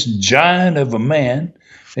into this giant of a man.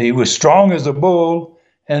 He was strong as a bull,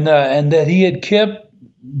 and that he had kept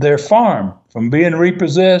their farm from being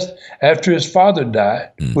repossessed after his father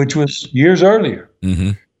died, which was years earlier.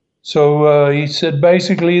 Mm-hmm. So he said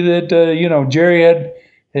basically that Jerry had.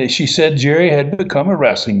 She said Jerry had become a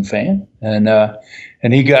wrestling fan, and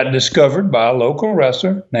he got discovered by a local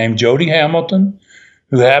wrestler named Jody Hamilton,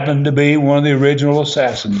 who happened to be one of the original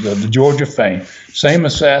assassins of the Georgia fame, same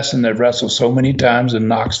assassin that wrestled so many times in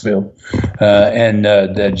Knoxville, and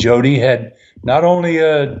that Jody had not only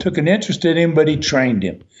took an interest in him, but he trained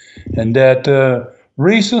him, and that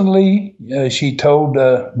recently she told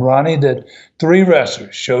Ronnie that 3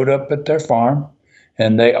 wrestlers showed up at their farm,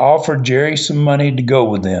 and they offered Jerry some money to go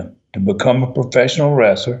with them to become a professional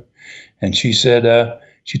wrestler. And she said,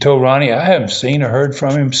 she told Ronnie, I haven't seen or heard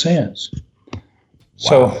from him since. Wow.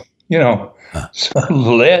 So, so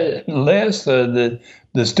Les, the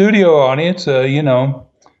studio audience,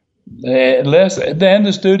 Les and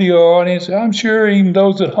the studio audience, I'm sure even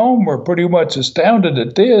those at home were pretty much astounded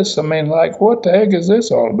at this. I mean, like, what the heck is this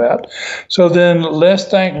all about? So then Les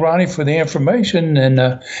thanked Ronnie for the information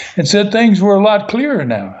and said things were a lot clearer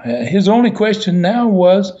now. His only question now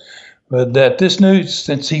was that this news,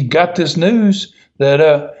 since he got this news,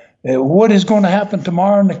 that what is going to happen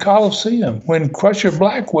tomorrow in the Coliseum when Crusher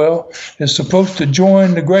Blackwell is supposed to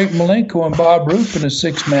join the great Malenko and Bob Roop in a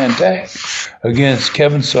 6-man tag against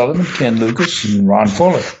Kevin Sullivan, Ken Lucas, and Ron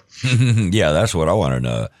Fuller. Yeah, that's what I want to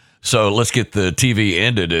know. So let's get the TV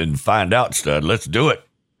ended and find out, Stud. Let's do it.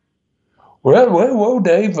 Well,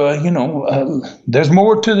 Dave, there's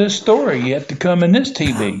more to this story yet to come in this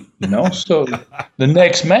TV, So the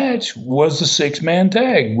next match was the 6-man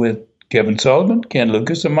tag with Kevin Sullivan, Ken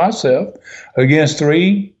Lucas, and myself against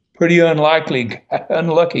 3 pretty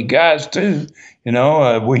unlucky guys, too.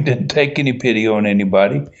 We didn't take any pity on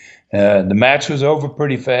anybody. The match was over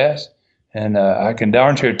pretty fast, and I can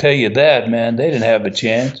darn sure tell you that, man, they didn't have a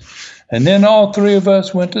chance. And then all 3 of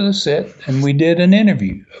us went to the set, and we did an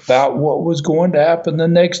interview about what was going to happen the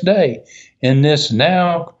next day in this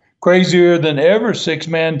now crazier than ever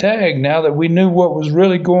 6-man tag, now that we knew what was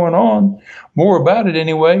really going on, more about it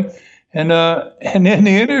anyway. And in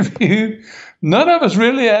the interview, none of us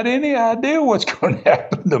really had any idea what's going to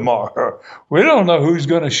happen tomorrow. We don't know who's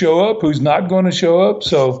going to show up, who's not going to show up.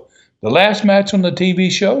 So the last match on the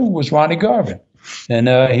TV show was Ronnie Garvin. And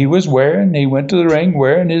he went to the ring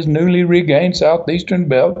wearing his newly regained Southeastern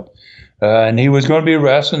belt. And he was going to be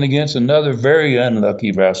wrestling against another very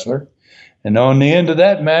unlucky wrestler. And on the end of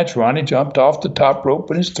that match, Ronnie jumped off the top rope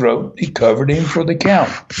in his throat. He covered him for the count.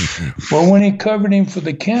 Well, when he covered him for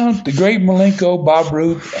the count, the great Malenko, Bob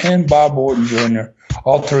Roop, and Bob Orton Jr.,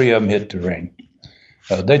 all 3 of them hit the ring.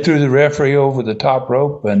 They threw the referee over the top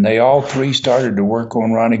rope, and they all 3 started to work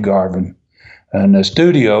on Ronnie Garvin. And the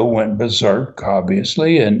studio went berserk,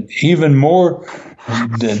 obviously, and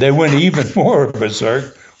they went even more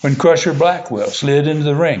berserk when Crusher Blackwell slid into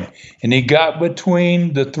the ring. And he got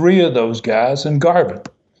between the 3 of those guys and Garvin.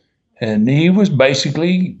 And he was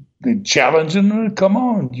basically challenging them to come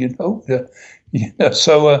on,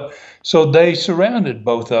 So they surrounded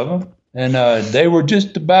both of them. And they were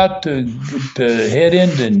just about to head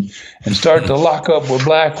in and start to lock up with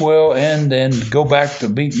Blackwell and then go back to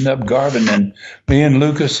beating up Garvin. And me and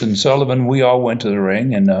Lucas and Sullivan, we all went to the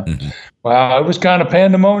ring. And wow, it was kind of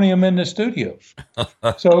pandemonium in the studio.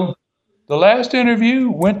 So the last interview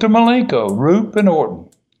went to Malenko, Roop, and Orton.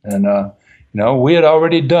 And, we had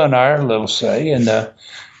already done our little say. And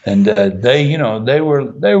they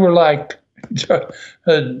were like,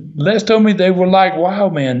 Les told me they were like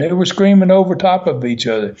wild men. They were screaming over top of each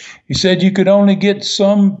other. He said you could only get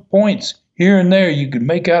some points here and there. You could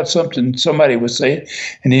make out something somebody was saying.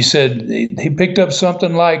 And he said he picked up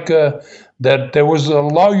something like that there was a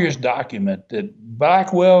lawyer's document that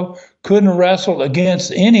Blackwell couldn't wrestle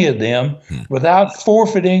against any of them without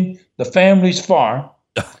forfeiting the family's farm.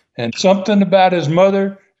 And something about his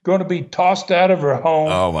mother going to be tossed out of her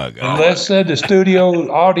home. Oh, my God. And Les said the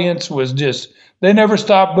studio audience was just, they never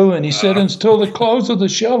stopped booing. He said until the close of the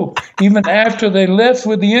show, even after they left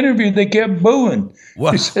with the interview, they kept booing.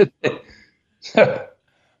 What? He said, hey,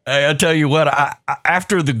 I tell you what,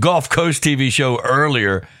 after the Gulf Coast TV show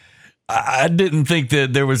earlier, I didn't think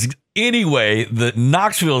that there was any way that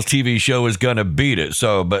Knoxville's TV show was going to beat it.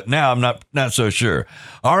 So, but now I'm not so sure.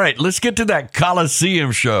 All right, let's get to that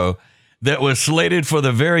Coliseum show that was slated for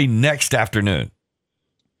the very next afternoon.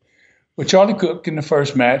 Well, Charlie Cook in the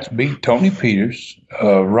first match beat Tony Peters.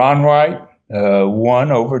 Ron Wright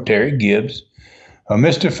won over Terry Gibbs.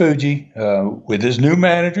 Mr. Fuji, with his new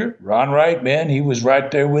manager, Ron Wright, man, he was right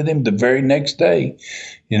there with him the very next day,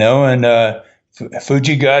 and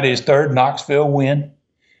Fuji got his third Knoxville win,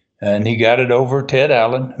 and he got it over Ted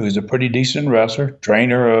Allen, who's a pretty decent wrestler,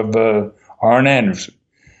 trainer of Arn Anderson.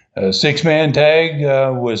 Six-man tag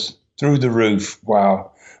was through the roof.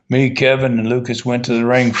 Wow. Me, Kevin, and Lucas went to the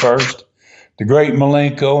ring first. The great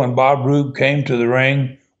Malenko and Bob Roop came to the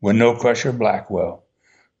ring with No Pressure Blackwell.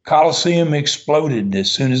 Coliseum exploded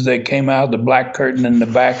as soon as they came out of the black curtain in the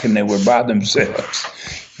back, and they were by themselves.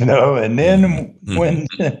 And then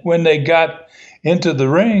when they got into the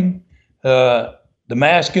ring, the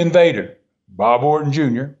Masked Invader, Bob Orton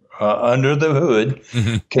Jr., under the hood,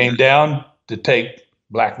 came down to take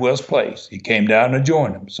Blackwell's place. He came down to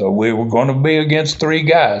join him. So we were going to be against three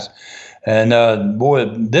guys. And boy,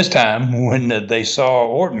 this time when they saw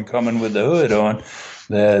Orton coming with the hood on,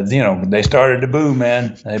 they started to boo,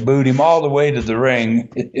 man. They booed him all the way to the ring.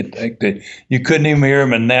 You couldn't even hear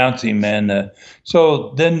him announcing, man.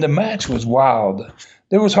 So then the match was wild.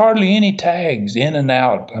 There was hardly any tags in and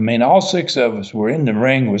out. I mean, all six of us were in the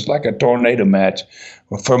ring. It was like a tornado match.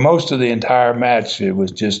 For most of the entire match, it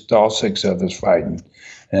was just all six of us fighting.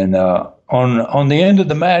 And on the end of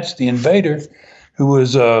the match, the Invader, who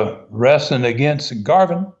was wrestling against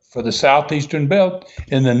Garvin for the Southeastern belt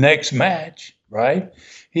in the next match, right?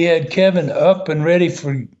 He had Kevin up and ready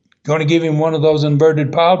for going to give him one of those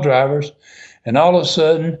inverted pile drivers. And all of a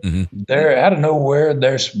sudden, there out of nowhere,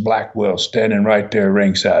 there's Blackwell standing right there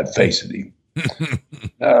ringside facing him.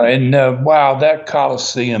 Wow, that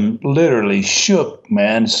Coliseum literally shook,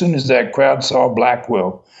 man. As soon as that crowd saw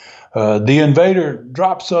Blackwell, the Invader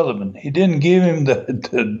dropped Sullivan. He didn't give him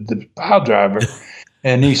the pile driver,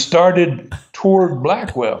 and he started toward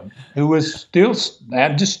Blackwell, who was still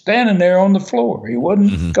just standing there on the floor. He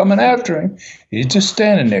wasn't coming after him. He's just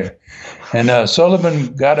standing there. And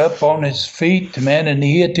Sullivan got up on his feet, man, and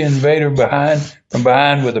he hit the Invader from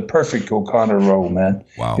behind with a perfect O'Connor roll, man.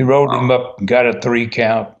 Wow. He rolled him up and got a 3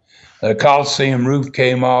 count. The Coliseum roof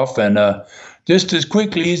came off, and just as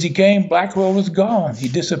quickly as he came, Blackwell was gone. He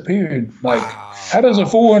disappeared. Like, how does a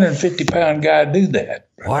 450-pound guy do that?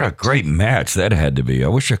 What a great match that had to be. I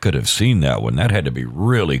wish I could have seen that one. That had to be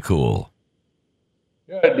really cool.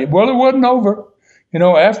 Yeah, well, it wasn't over.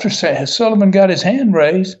 After Sullivan got his hand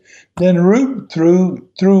raised, then Root threw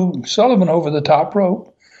Sullivan over the top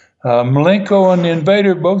rope. Malenko and the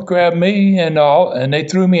Invader both grabbed me and they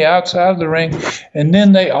threw me outside of the ring. And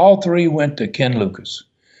then they all three went to Ken Lucas.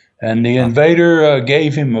 And the Invader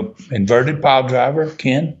gave him an inverted pile driver,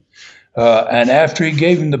 Ken. And after he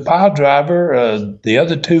gave him the pile driver, the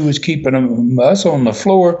other two was keeping us on the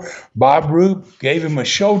floor. Bob Roop gave him a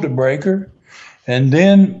shoulder breaker. And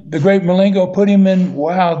then the great Malenko put him in,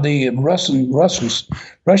 the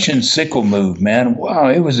Russian sickle move, man. Wow,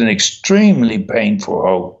 it was an extremely painful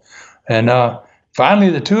hold. And finally,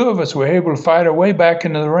 the two of us were able to fight our way back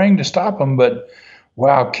into the ring to stop him. But,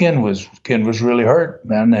 wow, Ken was really hurt,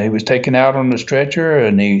 man. He was taken out on the stretcher,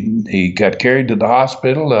 and he got carried to the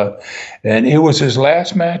hospital. And it was his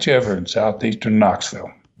last match ever in Southeastern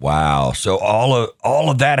Knoxville. Wow. So all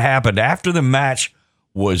of that happened after the match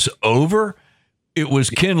was over. It was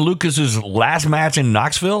Ken Lucas's last match in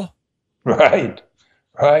Knoxville? Right.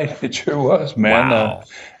 It sure was, man. Wow.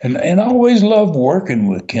 And I always loved working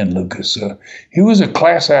with Ken Lucas. He was a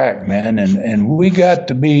class act, man, and we got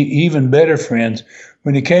to be even better friends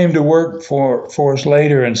when he came to work for us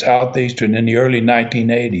later in Southeastern in the early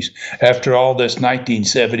 1980s, after all this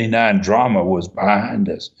 1979 drama was behind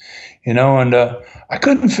us. And I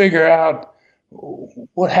couldn't figure out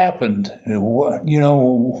what happened,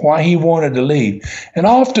 why he wanted to leave. And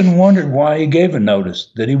I often wondered why he gave a notice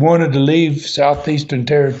that he wanted to leave Southeastern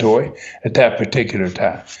Territory at that particular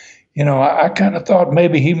time. I kind of thought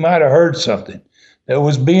maybe he might have heard something that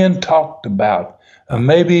was being talked about,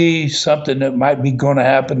 maybe something that might be going to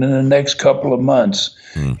happen in the next couple of months,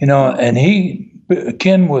 and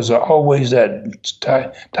Ken was always that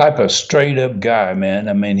type of straight up guy, man.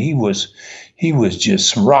 I mean, he was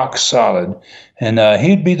just rock solid. And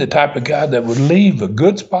he'd be the type of guy that would leave a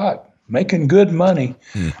good spot, making good money,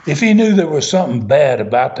 if he knew there was something bad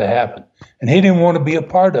about to happen. And he didn't want to be a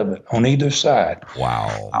part of it on either side.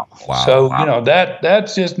 Wow. So,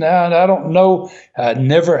 that's just now. And I don't know. I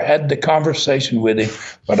never had the conversation with him,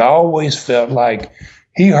 but I always felt like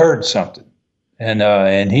he heard something.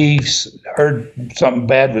 And he heard something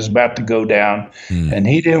bad was about to go down. And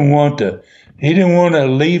he didn't want to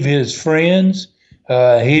leave his friends.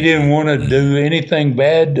 He didn't want to do anything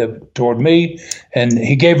bad toward me, and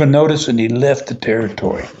he gave a notice and he left the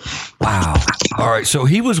territory. Wow. All right. So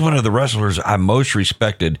he was one of the wrestlers I most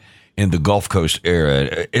respected in the Gulf Coast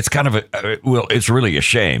era. It's kind of it's really a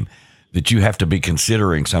shame that you have to be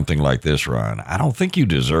considering something like this, Ron. I don't think you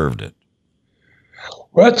deserved it.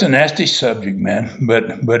 Well, it's a nasty subject, man,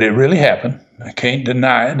 but it really happened. I can't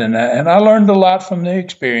deny it, and I learned a lot from the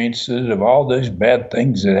experiences of all those bad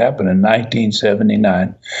things that happened in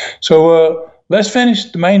 1979. So let's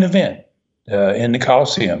finish the main event in the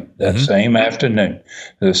Coliseum that same afternoon.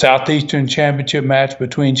 The Southeastern Championship match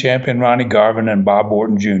between champion Ronnie Garvin and Bob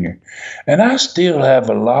Orton Jr. And I still have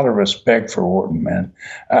a lot of respect for Orton, man.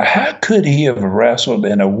 How could he have wrestled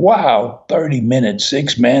in a wild 30-minute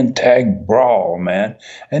six-man tag brawl, man,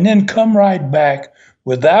 and then come right back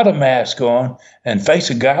without a mask on and face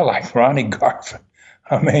a guy like Ronnie Garvin?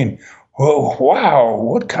 I mean, well, wow,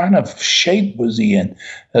 what kind of shape was he in?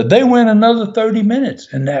 They went another 30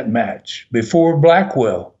 minutes in that match before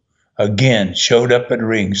Blackwell again showed up at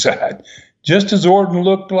ringside. Just as Orton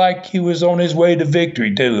looked like he was on his way to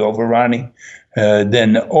victory, too, over Ronnie.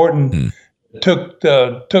 Then Orton took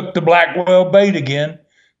the Blackwell bait again.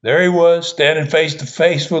 There he was, standing face to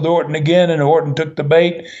face with Orton again, and Orton took the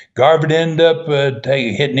bait. Garvin ended up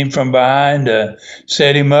hitting him from behind,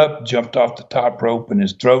 set him up, jumped off the top rope in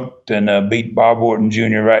his throat, and beat Bob Orton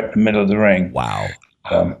Jr. right in the middle of the ring. Wow.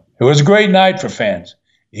 It was a great night for fans,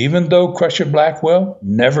 even though Crusher Blackwell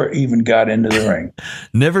never even got into the ring.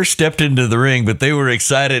 Never stepped into the ring, but they were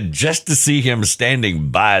excited just to see him standing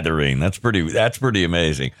by the ring. That's pretty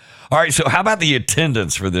amazing. All right, so how about the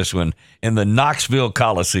attendance for this one in the Knoxville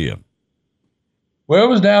Coliseum? Well, it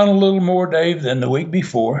was down a little more, Dave, than the week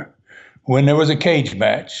before when there was a cage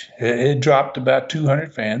match. It dropped about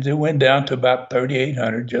 200 fans. It went down to about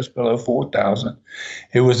 3,800, just below 4,000.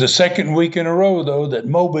 It was the second week in a row, though, that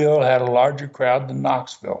Mobile had a larger crowd than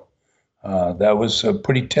Knoxville. That was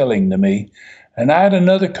pretty telling to me. And I had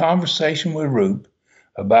another conversation with Roop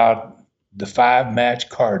about the 5-match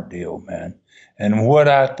card deal, man, and what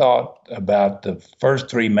I thought about the first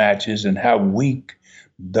 3 matches and how weak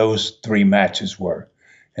those 3 matches were.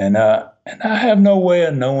 And I have no way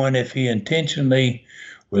of knowing if he intentionally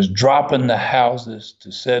was dropping the houses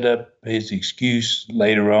to set up his excuse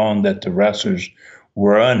later on that the wrestlers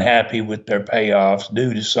were unhappy with their payoffs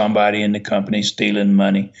due to somebody in the company stealing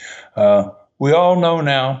money. We all know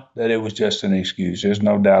now that it was just an excuse. There's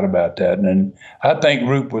no doubt about that. And I think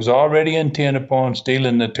Roop was already intent upon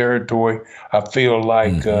stealing the territory. I feel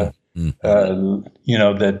like, that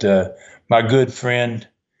my good friend,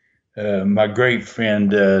 my great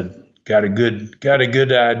friend, got a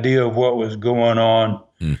good idea of what was going on,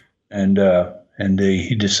 and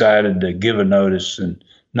he decided to give a notice and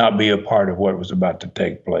not be a part of what was about to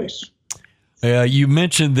take place. You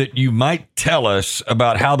mentioned that you might tell us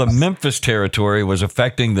about how the Memphis territory was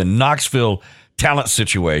affecting the Knoxville talent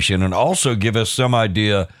situation, and also give us some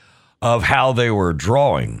idea of how they were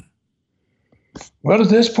drawing. Well, at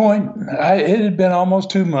this point, it had been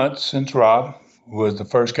almost 2 months since Rob was the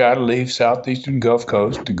first guy to leave Southeastern Gulf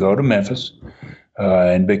Coast to go to Memphis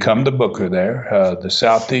and become the booker there. The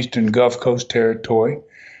Southeastern Gulf Coast territory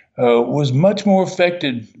was much more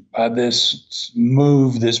affected by this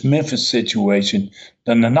move, this Memphis situation,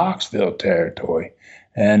 than the Knoxville territory.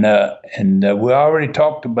 And we already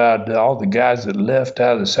talked about all the guys that left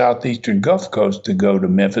out of the Southeastern Gulf Coast to go to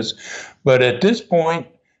Memphis. But at this point,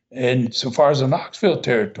 and so far as the Knoxville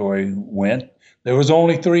territory went, there was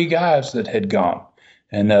only 3 guys that had gone.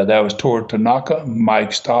 And that was Tor Tanaka,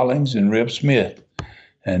 Mike Stallings, and Rip Smith.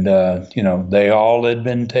 And, they all had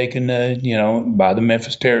been taken, by the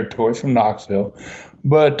Memphis territory from Knoxville.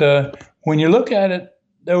 But when you look at it,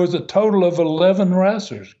 there was a total of 11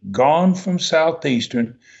 wrestlers gone from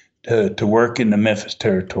Southeastern to work in the Memphis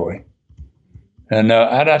territory. And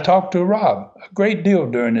I talked to Rob a great deal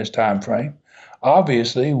during this time frame,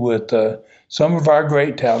 obviously with some of our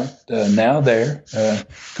great talent now there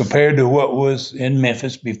compared to what was in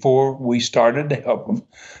Memphis before we started to help them.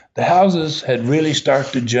 The houses had really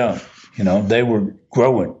started to jump. They were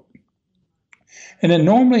growing. And it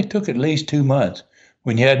normally took at least 2 months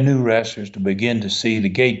when you had new wrestlers to begin to see the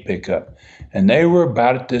gate pick up. And they were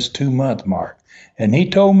about at this 2-month mark. And he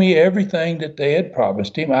told me everything that they had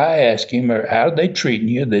promised him. I asked him, how are they treating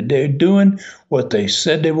you? They're doing what they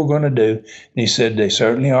said they were going to do. And he said, they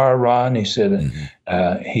certainly are, Ron. He said,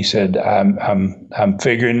 I'm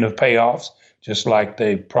figuring the payoffs just like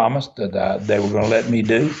they promised that they were going to let me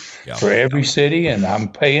do for every city. And I'm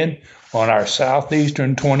paying on our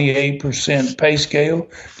Southeastern 28% pay scale,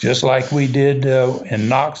 just like we did in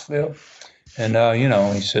Knoxville. And,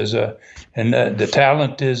 he says, the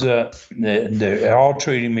talent is, they're all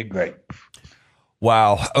treating me great.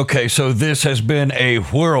 Wow. Okay, so this has been a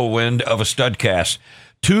whirlwind of a Studcast.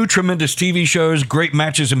 2 tremendous TV shows, great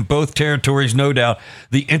matches in both territories, no doubt.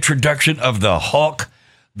 The introduction of the Hulk,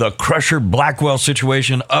 the Crusher Blackwell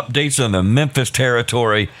situation, updates on the Memphis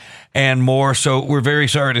territory, and more. So we're very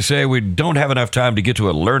sorry to say we don't have enough time to get to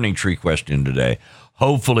a learning tree question today.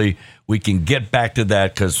 Hopefully we can get back to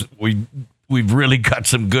that because we've really got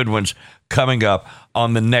some good ones coming up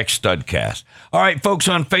on the next Studcast. All right, folks,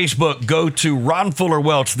 on Facebook, go to Ron Fuller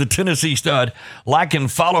Welch, the Tennessee Stud. Like and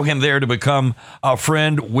follow him there to become a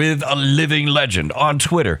friend with a living legend. On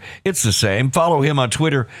Twitter, it's the same. Follow him on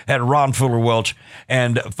Twitter at Ron Fuller Welch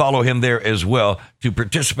and follow him there as well to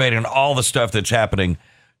participate in all the stuff that's happening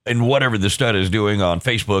in whatever the Stud is doing on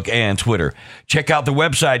Facebook and Twitter. Check out the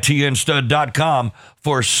website, tnstud.com,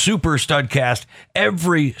 for Super Studcast,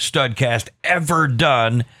 every Studcast ever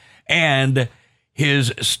done, and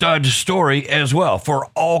his Stud story as well for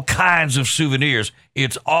all kinds of souvenirs.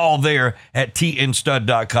 It's all there at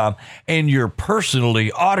tnstud.com, and your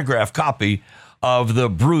personally autographed copy of the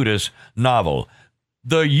Brutus novel.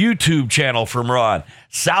 The YouTube channel from Ron,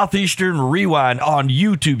 Southeastern Rewind on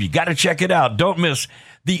YouTube. You got to check it out. Don't miss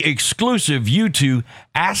the exclusive YouTube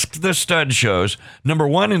Ask the Stud shows. Number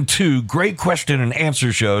 1 and 2, great question and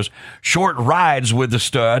answer shows. Short rides with the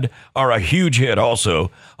Stud are a huge hit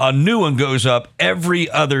also. A new one goes up every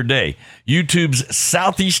other day. YouTube's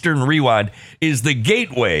Southeastern Rewind is the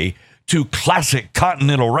gateway to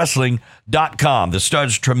ClassicContinentalWrestling.com, the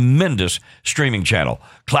Stud's tremendous streaming channel.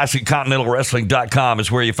 ClassicContinentalWrestling.com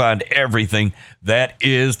is where you find everything that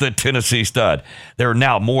is the Tennessee Stud. There are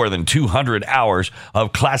now more than 200 hours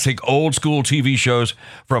of classic old school TV shows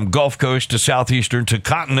from Gulf Coast to Southeastern to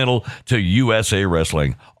Continental to USA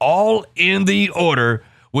Wrestling, all in the order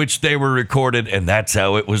which they were recorded, and that's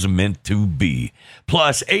how it was meant to be.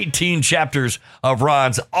 Plus 18 chapters of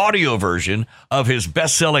Ron's audio version of his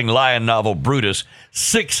best-selling lion novel, Brutus,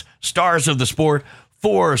 6 stars of the sport,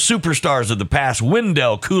 4 superstars of the past,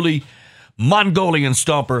 Wendell Cooley, Mongolian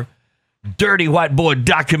Stomper, Dirty White Boy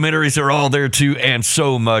documentaries are all there too, and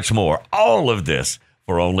so much more. All of this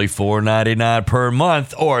for only $4.99 per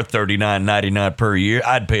month or $39.99 per year.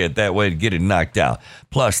 I'd pay it that way to get it knocked out.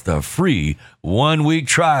 Plus, the free 1-week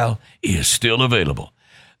trial is still available.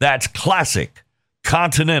 That's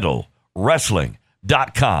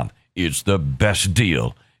ClassicContinentalWrestling.com. It's the best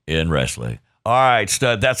deal in wrestling. All right,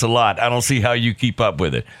 Stud, that's a lot. I don't see how you keep up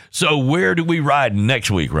with it. So where do we ride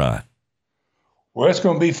next week, Ron? Well, it's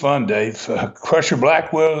going to be fun, Dave. Crusher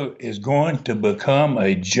Blackwell is going to become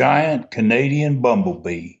a giant Canadian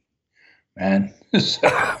bumblebee, man.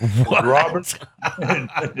 Robert,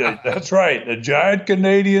 that's right, a giant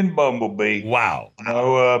Canadian bumblebee. Wow.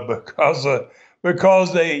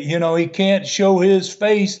 Because they, he can't show his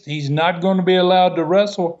face. He's not going to be allowed to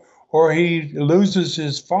wrestle, or he loses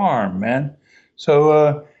his farm, man.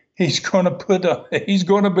 So he's going to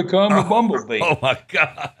become a bumblebee. Oh my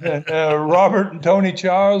God! Robert and Tony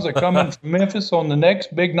Charles are coming from Memphis on the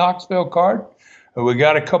next big Knoxville card. We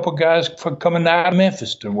got a couple guys coming out of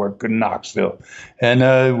Memphis to work in Knoxville,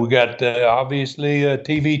 and we got obviously a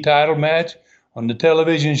TV title match on the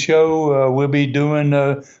television show. We'll be doing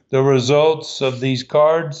the results of these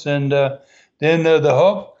cards, and then the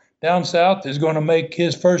Hulk down south is going to make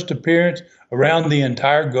his first appearance around the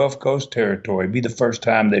entire Gulf Coast territory. It'll be the first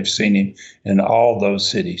time they've seen him in all those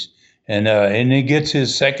cities. And he gets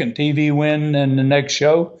his second TV win in the next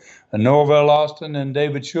show. Norvell Austin and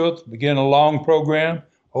David Schultz begin a long program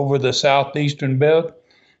over the Southeastern belt.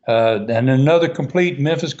 And another complete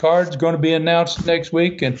Memphis card is going to be announced next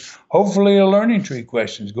week. And hopefully a learning tree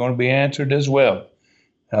question is going to be answered as well.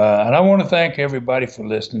 And I want to thank everybody for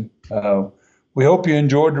listening. We hope you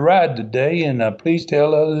enjoyed the ride today, and please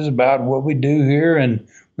tell others about what we do here, and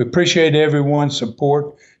we appreciate everyone's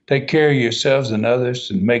support. Take care of yourselves and others,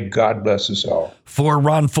 and may God bless us all. For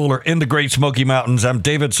Ron Fuller in the Great Smoky Mountains, I'm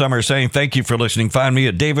David Summers saying thank you for listening. Find me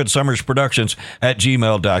at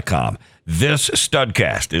davidsummersproductions@gmail.com. This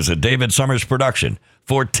Studcast is a David Summers production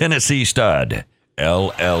for Tennessee Stud,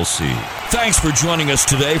 LLC. Thanks for joining us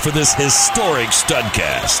today for this historic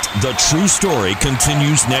Studcast. The true story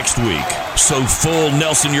continues next week. So full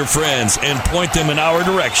Nelson your friends and point them in our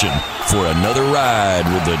direction for another ride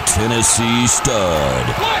with the Tennessee Stud.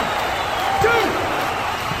 1, 2,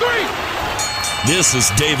 3. This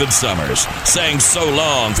is David Summers saying so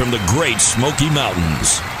long from the Great Smoky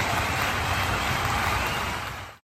Mountains.